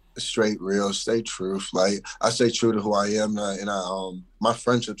 straight real, stay truth. Like, I stay true to who I am, and my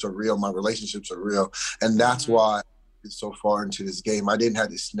friendships are real, my relationships are real, and that's why so far into this game. I didn't have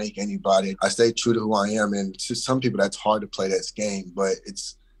to snake anybody. I stayed true to who I am, and to some people that's hard to play this game, but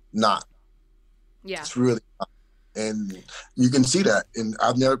it's not. Yeah. It's really not. And you can see that. And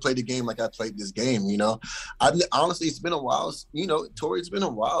I've never played a game like I played this game, honestly, it's been a while, Tori, it's been a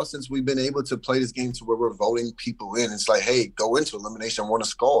while since we've been able to play this game to where we're voting people in. It's like, hey, go into elimination, win a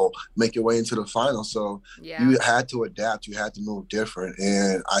skull, make your way into the final. So you had to adapt, you had to move different.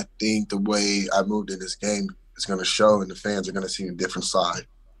 And I think the way I moved in this game, it's going to show, and the fans are going to see a different side.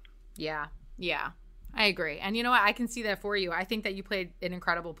 Yeah, I agree. And you know what? I can see that for you. I think that you played an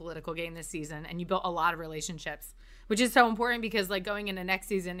incredible political game this season, and you built a lot of relationships, which is so important because, like, going into next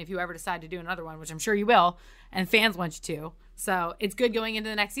season, if you ever decide to do another one, which I'm sure you will, and fans want you to, so it's good going into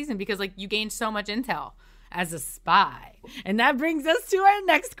the next season because, like, you gained so much intel as a spy. And that brings us to our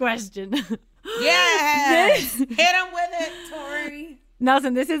next question. Yes! Hit him with it, Tori.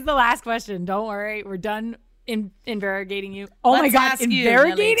 Nelson, this is the last question. Don't worry. We're done invarigating you. Oh Let's my God, ask you,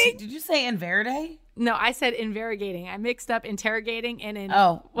 invarigating? Nelly, did you say inverigate? No, I said invarigating. I mixed up interrogating and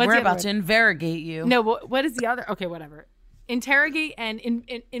we're about to invarigate you. No, what is the other? Okay, whatever. Interrogate and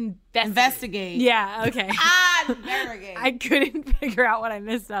investigate. Yeah, okay. Interrogate. I couldn't figure out what I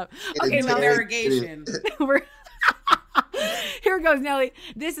missed up. Okay, interrogation. Here it goes, Nelly.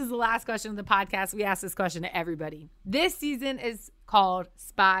 This is the last question of the podcast. We ask this question to everybody. This season is called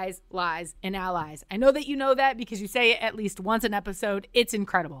Spies, Lies, and Allies. I know that you know that because you say it at least once an episode. It's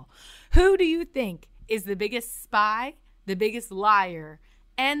incredible. Who do you think is the biggest spy, the biggest liar,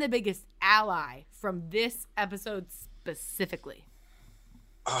 and the biggest ally from this episode specifically?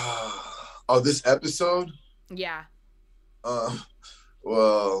 This episode? Yeah.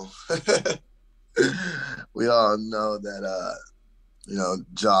 Well, we all know that,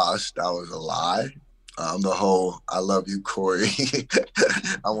 Josh, that was a lie. The whole "I love you, Corey."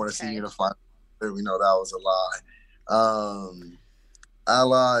 I want to see you in the final. We know that was a lie.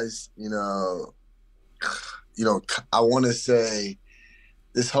 Allies, I want to say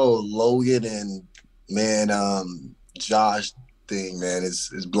this whole Logan and Josh thing, man,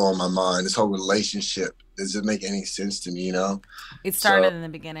 is blowing my mind. This whole relationship doesn't make any sense to me. It started in the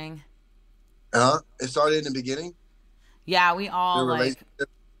beginning. It started in the beginning. Yeah, we all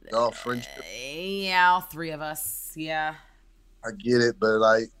friendship. Yeah, all three of us. Yeah, I get it, but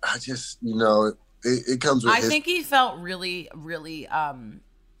I just it comes with. I think he felt really, really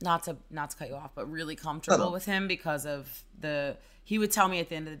not to cut you off, but really comfortable with him because of he would tell me at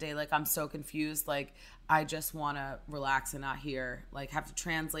the end of the day, like, I'm so confused, like, I just want to relax and not hear, like, have to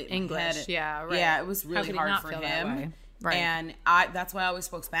translate in English. My head. Yeah, right. Yeah, it was really hard for him. Right. And that's why I always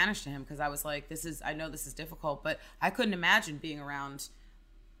spoke Spanish to him, because I was like, I know this is difficult, but I couldn't imagine being around,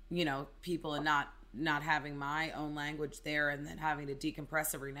 people and not having my own language there and then having to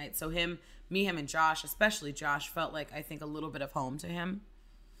decompress every night. So him and Josh, especially Josh, felt like, I think, a little bit of home to him.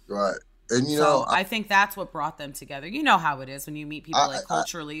 Right. And I think that's what brought them together. You know how it is when you meet people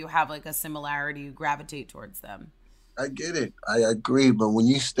culturally, you have like a similarity, you gravitate towards them. I get it. I agree. But when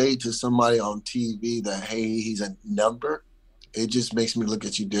you state to somebody on TV that, hey, he's a number, it just makes me look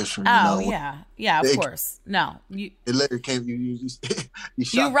at you different. Yeah, of course. No, it later came.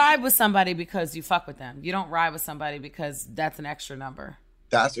 You ride with somebody because you fuck with them. You don't ride with somebody because that's an extra number.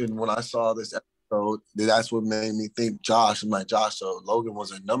 When I saw this episode, that's what made me think Josh. I'm like, Josh, so Logan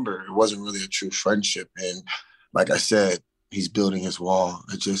was a number. It wasn't really a true friendship. And like I said, he's building his wall.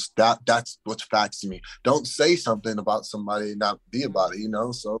 It's just that's what's facts to me. Don't say something about somebody and not be about it,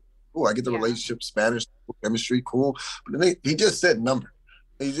 So, I get the relationship, Spanish, chemistry, cool. But then he just said number.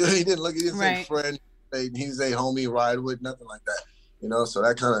 He didn't say friend. He say homie, ride with, nothing like that. So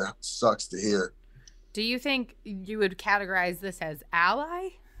that kind of sucks to hear. Do you think you would categorize this as ally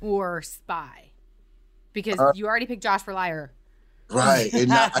or spy? Because you already picked Josh for liar. Right. It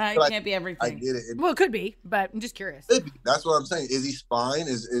can't be everything. I get it. Well, it could be, but I'm just curious. That's what I'm saying. Is he spying?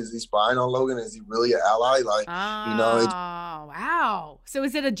 Is he spying on Logan? Is he really an ally? Like, Oh, wow. So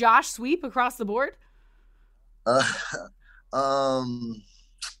is it a Josh sweep across the board? Or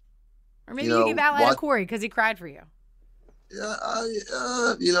maybe you give ally to Corey because he cried for you. Yeah,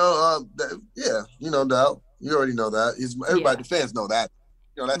 no doubt. You already know that. The fans know that.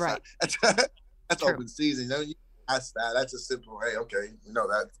 That's right. That's open season. That's that. That's a simple, hey, okay, you know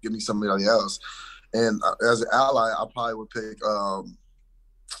that. Give me somebody else. And as an ally, I probably would pick,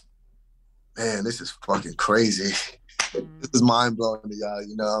 man, this is fucking crazy. This is mind-blowing to y'all,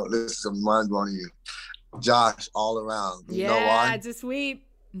 you know. This is mind-blowing to you. Josh all around. You know why? Yeah, it's a sweep.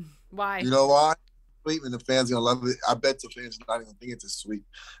 Why? You know why? Sweep, and the fans are gonna love it. I bet the fans are not even think it's a sweep.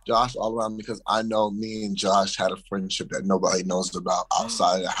 Josh all around, because I know me and Josh had a friendship that nobody knows about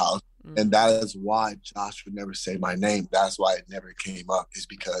outside of the house. And that is why Josh would never say my name. That's why it never came up, is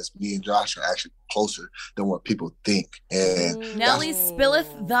because me and Josh are actually closer than what people think. And Nelly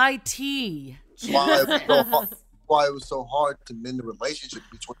spilleth thy tea. That's why it was so hard to mend the relationship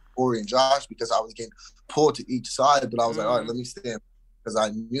between Corey and Josh, because I was getting pulled to each side. But I was like, all right, let me stand, because I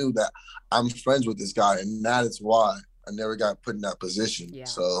knew that I'm friends with this guy, and that is why I never got put in that position. Yeah.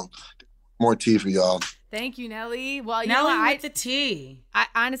 So more tea for y'all. Thank you, Nelly. Well, Nelly with the tea.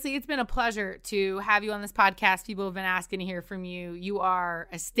 Honestly, it's been a pleasure to have you on this podcast. People have been asking to hear from you. You are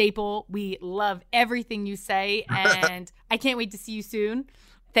a staple. We love everything you say, and I can't wait to see you soon.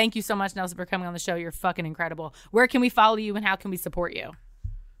 Thank you so much, Nelson, for coming on the show. You're fucking incredible. Where can we follow you, and how can we support you?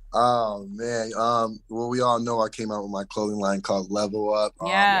 Oh, man. Well, we all know I came out with my clothing line called Level Up.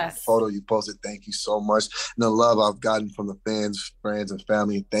 Yes. The photo you posted, thank you so much. And the love I've gotten from the fans, friends, and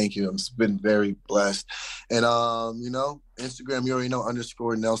family, thank you. I've been very blessed. And, you know, Instagram, you already know,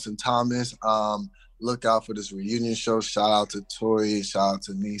 _ Nelson Thomas. Look out for this reunion show. Shout out to Tori. Shout out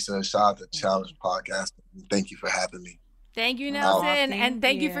to Nisa. Shout out to Challenge Podcast. Thank you for having me. Thank you, Nelson. And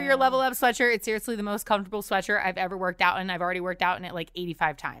thank you for your Level Up sweatshirt. It's seriously the most comfortable sweatshirt I've ever worked out in. I've already worked out in it like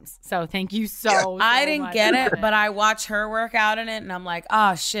 85 times. So thank you so much. I didn't get it, but I watch her work out in it, and I'm like,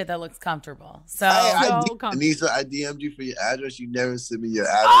 oh, shit, that looks comfortable. So, Anissa, I DM'd you for your address. You never sent me your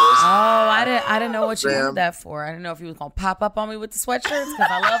address. Oh, I didn't know what you wanted that for. I didn't know if you was going to pop up on me with the sweatshirts, because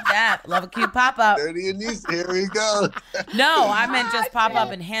I love that. Love a cute pop-up. Dirty Anissa, here we go. No, I meant just pop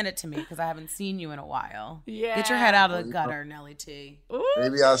up and hand it to me, because I haven't seen you in a while. Yeah. Get your head out of the gutter, Nelly T.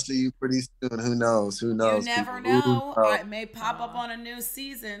 Maybe I'll see you pretty soon. Who knows? Who knows? You never know. It may pop up on a new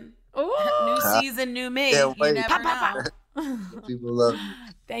season. New season, new me. You never know. People love you.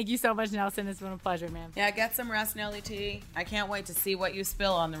 Thank you so much, Nelson. It's been a pleasure, man. Yeah, get some rest, Nelly T. I can't wait to see what you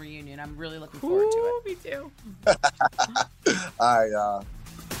spill on the reunion. I'm really looking forward to it. Me too. All right, y'all.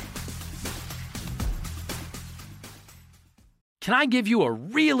 Can I give you a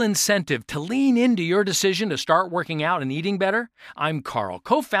real incentive to lean into your decision to start working out and eating better? I'm Carl,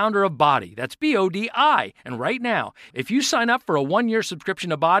 co-founder of Body. That's BODI. And right now, if you sign up for a 1-year subscription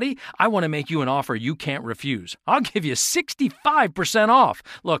to Body, I want to make you an offer you can't refuse. I'll give you 65% off.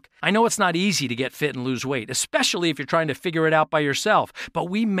 Look, I know it's not easy to get fit and lose weight, especially if you're trying to figure it out by yourself, but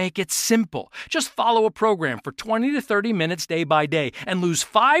we make it simple. Just follow a program for 20 to 30 minutes day by day and lose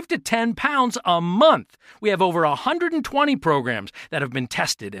 5 to 10 pounds a month. We have over 120 programs that have been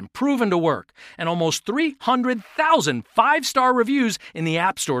tested and proven to work, and almost 300,000 5-star reviews in the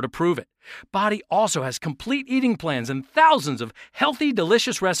App Store to prove it. Body also has complete eating plans and thousands of healthy,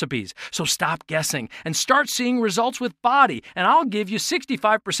 delicious recipes. So stop guessing and start seeing results with Body, and I'll give you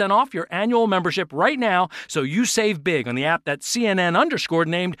 65% off your annual membership right now, so you save big on the app that CNN_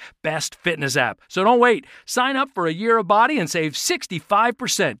 named Best Fitness App. So don't wait. Sign up for a year of Body and save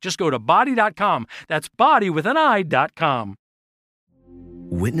 65%. Just go to body.com. That's body with an I.com.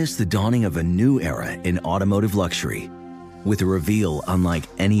 Witness the dawning of a new era in automotive luxury with a reveal unlike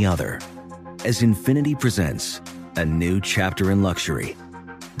any other as Infiniti presents a new chapter in luxury,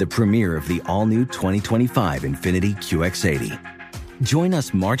 the premiere of the all-new 2025 Infiniti QX80. Join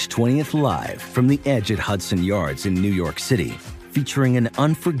us March 20th live from the Edge at Hudson Yards in New York City, featuring an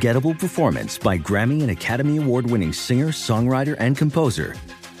unforgettable performance by Grammy and Academy Award-winning singer, songwriter, and composer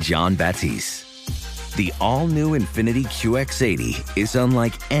Jon Batiste. The all-new Infiniti QX80 is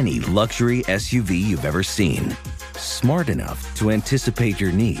unlike any luxury SUV you've ever seen. Smart enough to anticipate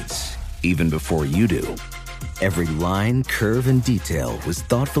your needs, even before you do. Every line, curve, and detail was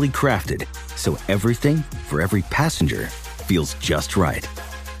thoughtfully crafted, so everything for every passenger feels just right.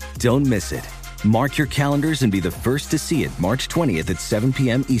 Don't miss it. Mark your calendars and be the first to see it March 20th at 7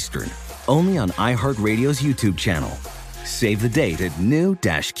 p.m. Eastern, only on iHeartRadio's YouTube channel. Save the date at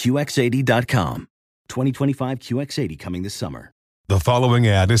new-QX80.com. 2025 QX80 coming this summer. The following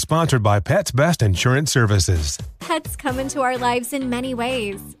ad is sponsored by Pets Best Insurance Services. Pets come into our lives in many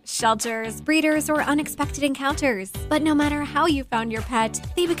ways. Shelters, breeders, or unexpected encounters. But no matter how you found your pet,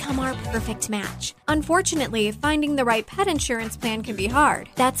 they become our perfect match. Unfortunately, finding the right pet insurance plan can be hard.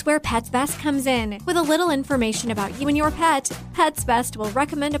 That's where Pets Best comes in. With a little information about you and your pet, Pets Best will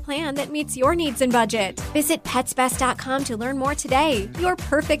recommend a plan that meets your needs and budget. Visit PetsBest.com to learn more today. Your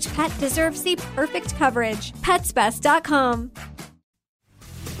perfect pet deserves the perfect coverage. PetsBest.com.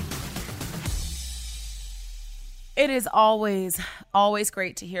 It is always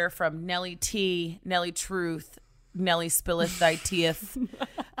great to hear from Nelly T, Nelly Truth, Nelly Spilleth Thy Teeth.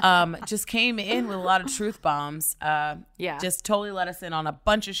 Just came in with a lot of truth bombs. Just totally let us in on a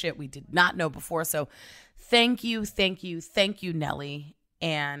bunch of shit we did not know before. So thank you, Nelly.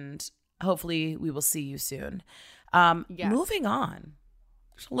 And hopefully we will see you soon. Moving on.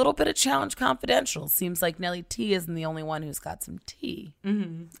 A little bit of Challenge Confidential. Seems like Nelly T isn't the only one who's got some tea.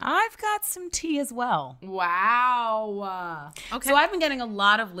 Mm-hmm. I've got some tea as well. Wow. Okay. So I've been getting a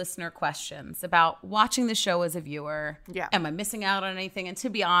lot of listener questions about watching the show as a viewer. Yeah. Am I missing out on anything? And to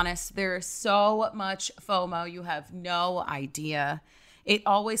be honest, there's so much FOMO. You have no idea. It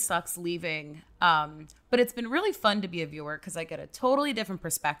always sucks leaving. But it's been really fun to be a viewer because I get a totally different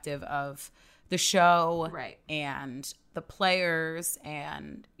perspective of the show, right, and the players,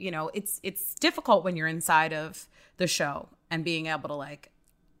 and it's difficult when you're inside of the show and being able to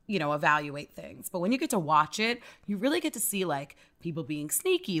evaluate things. But when you get to watch it, you really get to see people being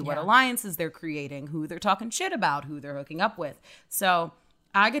sneaky, what alliances they're creating, who they're talking shit about, who they're hooking up with. So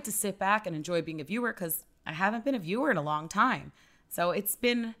I get to sit back and enjoy being a viewer because I haven't been a viewer in a long time. So it's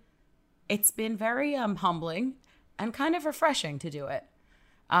been very humbling and kind of refreshing to do it.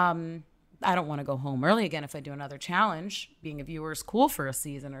 I don't want to go home early again if I do another challenge. Being a viewer is cool for a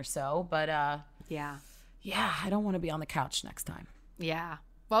season or so, but I don't want to be on the couch next time. Yeah.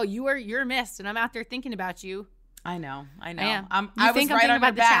 Well, you're missed, and I'm out there thinking about you. I know. I am. I was right on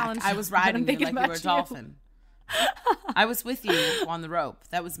my back. Challenge. I was riding you like you were a you. dolphin. I was with you on the rope.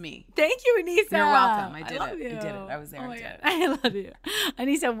 That was me. Thank you, Anissa. You're welcome. I did it. You. I did it. I was there. Oh my God. I love you.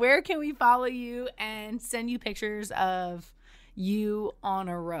 Anissa, where can we follow you and send you pictures of you on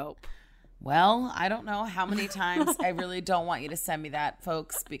a rope? Well, I don't know how many times. I really don't want you to send me that,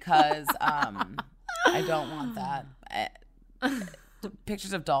 folks, because I don't want that.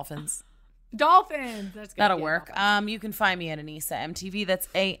 Pictures of dolphins. Dolphins. That's good. That'll work. You can find me at Anissa MTV. That's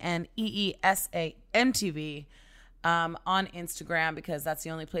ANEESA MTV on Instagram because that's the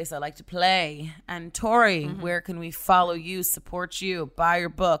only place I like to play. And Tori, where can we follow you, support you, buy your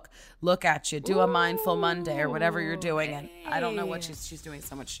book, look at you, do a Mindful Monday or whatever you're doing? And I don't know what she's doing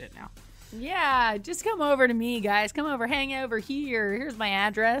so much shit now. Yeah, just come over to me, guys. Come over, hang over here. Here's my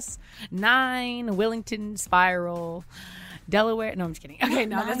address. 9 Willington Spiral, Delaware. No, I'm just kidding. Okay,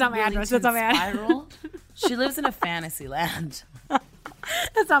 no, that's not my address. That's not my address. She lives in a fantasy land.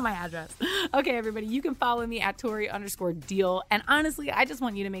 That's not my address. Okay, everybody, you can follow me at Tori_Deal. And honestly, I just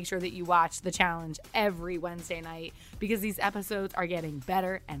want you to make sure that you watch the challenge every Wednesday night because these episodes are getting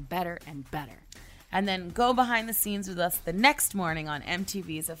better and better and better. And then go behind the scenes with us the next morning on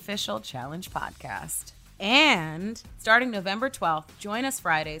MTV's official Challenge podcast. And starting November 12th, join us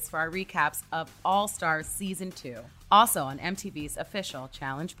Fridays for our recaps of All Stars Season 2, also on MTV's official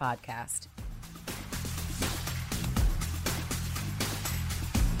Challenge podcast.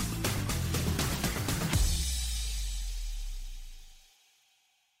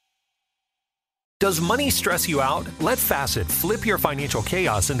 Does money stress you out? Let Facet flip your financial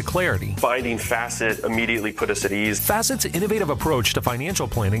chaos into clarity. Finding Facet immediately put us at ease. Facet's innovative approach to financial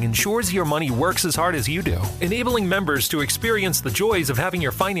planning ensures your money works as hard as you do, enabling members to experience the joys of having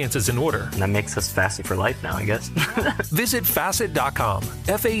your finances in order. And that makes us Facet for life now, I guess. Visit Facet.com,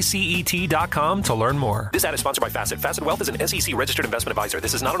 FACET.com to learn more. This ad is sponsored by Facet. Facet Wealth is an SEC registered investment advisor.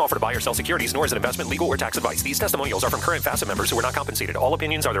 This is not an offer to buy or sell securities, nor is it investment, legal, or tax advice. These testimonials are from current Facet members who are not compensated. All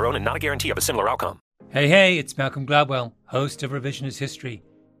opinions are their own and not a guarantee of a similar outcome. Hey, it's Malcolm Gladwell, host of Revisionist History.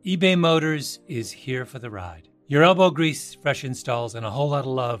 eBay Motors is here for the ride. Your elbow grease, fresh installs, and a whole lot of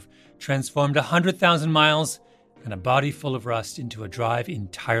love transformed 100,000 miles and a body full of rust into a drive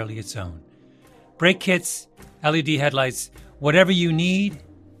entirely its own. Brake kits, LED headlights, whatever you need,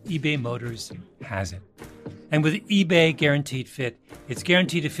 eBay Motors has it. And with eBay Guaranteed Fit, it's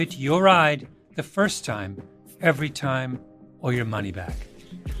guaranteed to fit your ride the first time, every time, or your money back.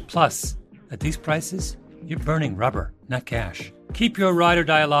 Plus, at these prices, you're burning rubber, not cash. Keep your ride or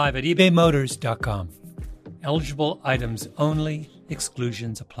die alive at ebaymotors.com. Eligible items only.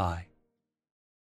 Exclusions apply.